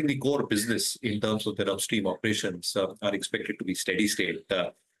 Obviously, I think the core business in terms of their upstream operations are expected to be steady state.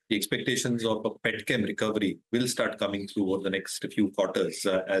 The expectations of a petchem recovery will start coming through over the next few quarters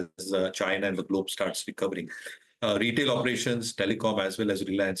as China and the globe starts recovering. Retail operations, telecom, as well as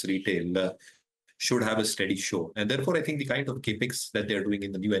Reliance Retail should have a steady show. And therefore, I think the kind of capex that they're doing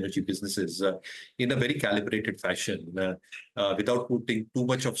in the new energy businesses in a very calibrated fashion, without putting too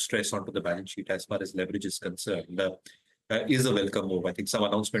much of stress onto the balance sheet as far as leverage is concerned, is a welcome move. I think some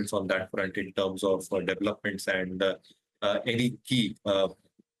announcements on that front in terms of developments and any key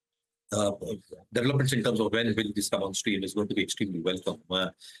developments in terms of when will this come on stream is going to be extremely welcome.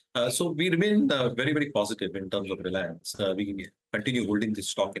 So we remain very positive in terms of Reliance. We continue holding this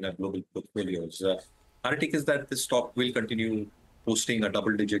stock in our global portfolios. Our take is that this stock will continue posting a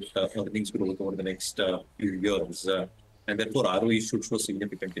double-digit earnings growth over the next few years. And therefore, ROE should show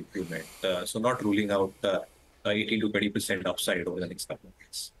significant improvement. So not ruling out 18 to 20% upside over the next couple of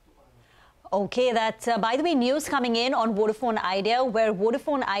months. Okay, that's, by the way, news coming in on Vodafone Idea, where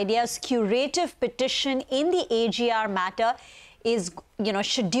Vodafone Idea's curative petition in the AGR matter is,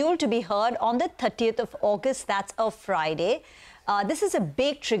 scheduled to be heard on the 30th of August. That's a Friday. This is a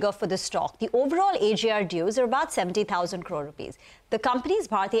big trigger for the stock. The overall AGR dues are about 70,000 crore rupees. The companies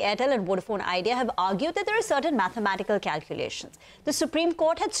Bharti Airtel and Vodafone Idea have argued that there are certain mathematical calculations. The Supreme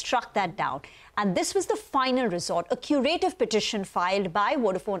Court had struck that down. And this was the final resort, a curative petition filed by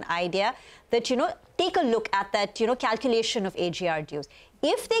Vodafone Idea that, take a look at that, calculation of AGR dues.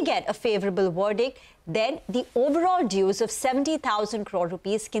 If they get a favorable verdict, then the overall dues of 70,000 crore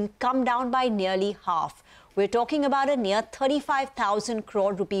rupees can come down by nearly half. We're talking about a near 35,000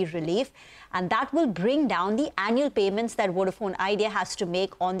 crore rupee relief, and that will bring down the annual payments that Vodafone Idea has to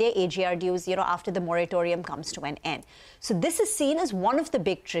make on their AGR dues, after the moratorium comes to an end. So this is seen as one of the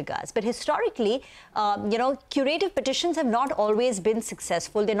big triggers. But historically, curative petitions have not always been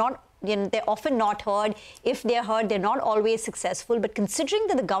successful. They're often not heard. If they're heard, they're not always successful. But considering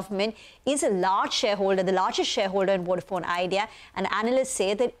that the government is a large shareholder, the largest shareholder in Vodafone Idea, and analysts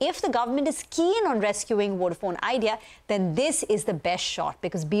say that if the government is keen on rescuing Vodafone Idea, then this is the best shot.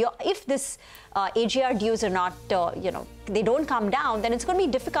 Because if this AGR dues are not, they don't come down, then it's going to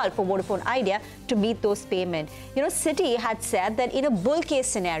be difficult for Vodafone Idea to meet those payments. Citi had said that in a bull case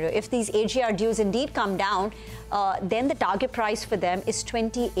scenario, if these AGR dues indeed come down, then the target price for them is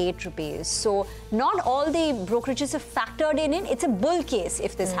 28 rupees. So not all the brokerages have factored in it. It's a bull case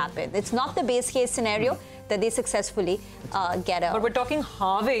if this happens. It's not the base case scenario that they successfully get out. But we're talking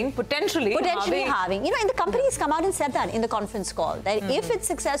halving, potentially halving. And the companies come out and said that in the conference call, that if it's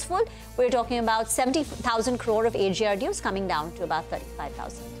successful, we're talking about 70,000 crore of AGR dues coming down to about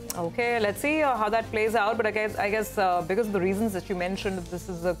 35,000. Okay, let's see how that plays out. But I guess because of the reasons that you mentioned, this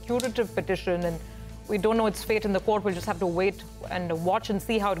is a curative petition and we don't know its fate in the court. We'll just have to wait and watch and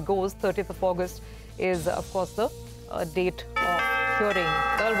see how it goes. 30th of August is, of course, the date of hearing.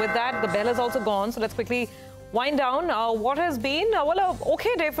 Well, with that, the bell has also gone. So let's quickly wind down what has been, an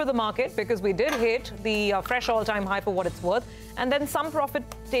okay day for the market, because we did hit the fresh all-time high for what it's worth. And then some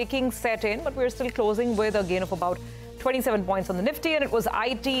profit-taking set in, but we're still closing with a gain of about 27 points on the Nifty, and it was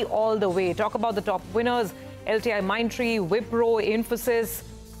IT all the way. Talk about the top winners: LTI Mindtree, Wipro, Infosys,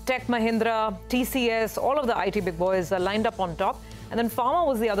 Tech Mahindra, TCS, all of the IT big boys lined up on top. And then pharma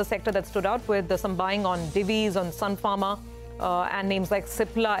was the other sector that stood out with some buying on Divi's, on Sun Pharma, and names like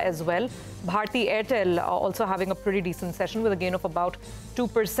Cipla as well. Bharti Airtel also having a pretty decent session with a gain of about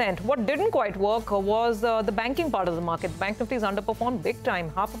 2%. What didn't quite work was the banking part of the market. Bank Nifty's underperformed big time,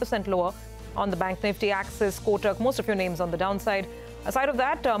 0.5% lower on the Bank Nifty, Axis, Kotak, most of your names on the downside. Aside of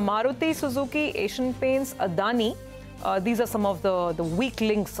that, Maruti, Suzuki, Asian Paints, Adani, these are some of the weak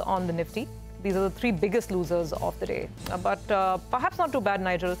links on the Nifty. These are the three biggest losers of the day. But perhaps not too bad,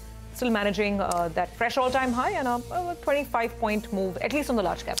 Nigel. still managing that fresh all-time high and a 25-point move, at least on the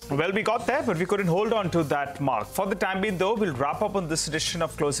large cap. Well, we got there, but we couldn't hold on to that mark. For the time being, though, we'll wrap up on this edition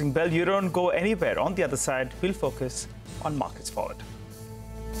of Closing Bell. You don't go anywhere. On the other side, we'll focus on markets forward.